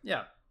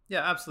 Yeah,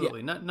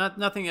 absolutely. Yeah.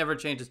 Nothing ever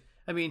changes.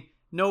 I mean,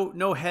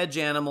 no hedge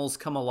animals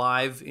come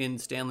alive in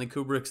Stanley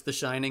Kubrick's The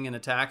Shining and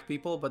attack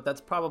people, but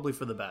that's probably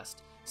for the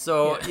best.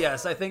 So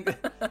yes, I think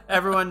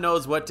everyone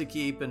knows what to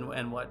keep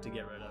and what to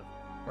get rid of.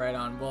 Right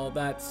on. Well,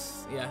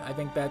 I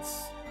think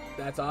that's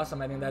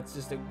awesome. I think that's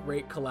just a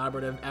great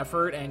collaborative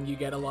effort, and you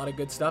get a lot of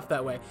good stuff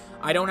that way.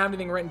 I don't have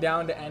anything written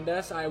down to end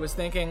us. I was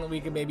thinking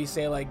we could maybe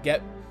say like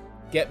get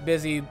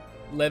busy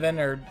living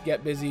or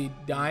get busy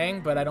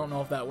dying, but I don't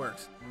know if that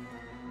works.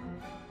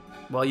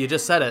 Well, you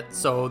just said it,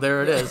 so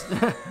there it is.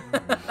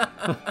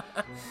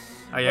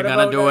 Are you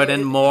going to do it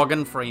in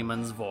Morgan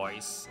Freeman's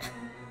voice?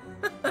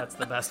 That's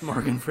the best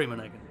Morgan Freeman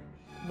I can do.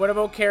 What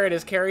about Carrie?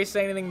 Does Carrie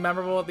say anything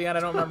memorable at the end?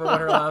 I don't remember what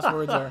her last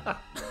words are.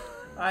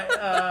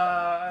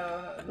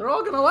 They're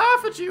all going to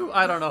laugh at you.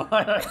 I don't know.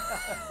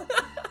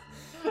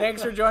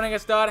 Thanks for joining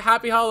us, Dodd.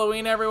 Happy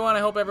Halloween, everyone.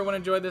 I hope everyone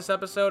enjoyed this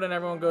episode and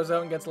everyone goes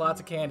out and gets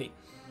lots of candy.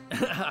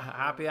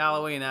 Happy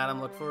Halloween,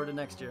 Adam. Look forward to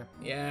next year.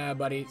 Yeah,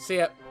 buddy. See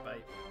ya. Bye.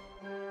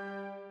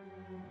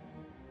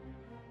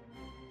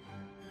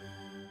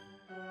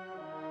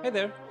 Hey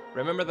there!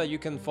 Remember that you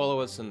can follow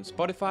us on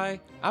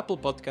Spotify, Apple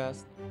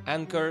Podcasts,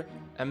 Anchor,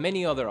 and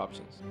many other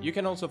options. You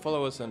can also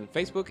follow us on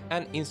Facebook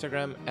and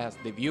Instagram as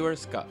The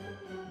Viewer's Cut.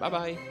 Bye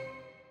bye!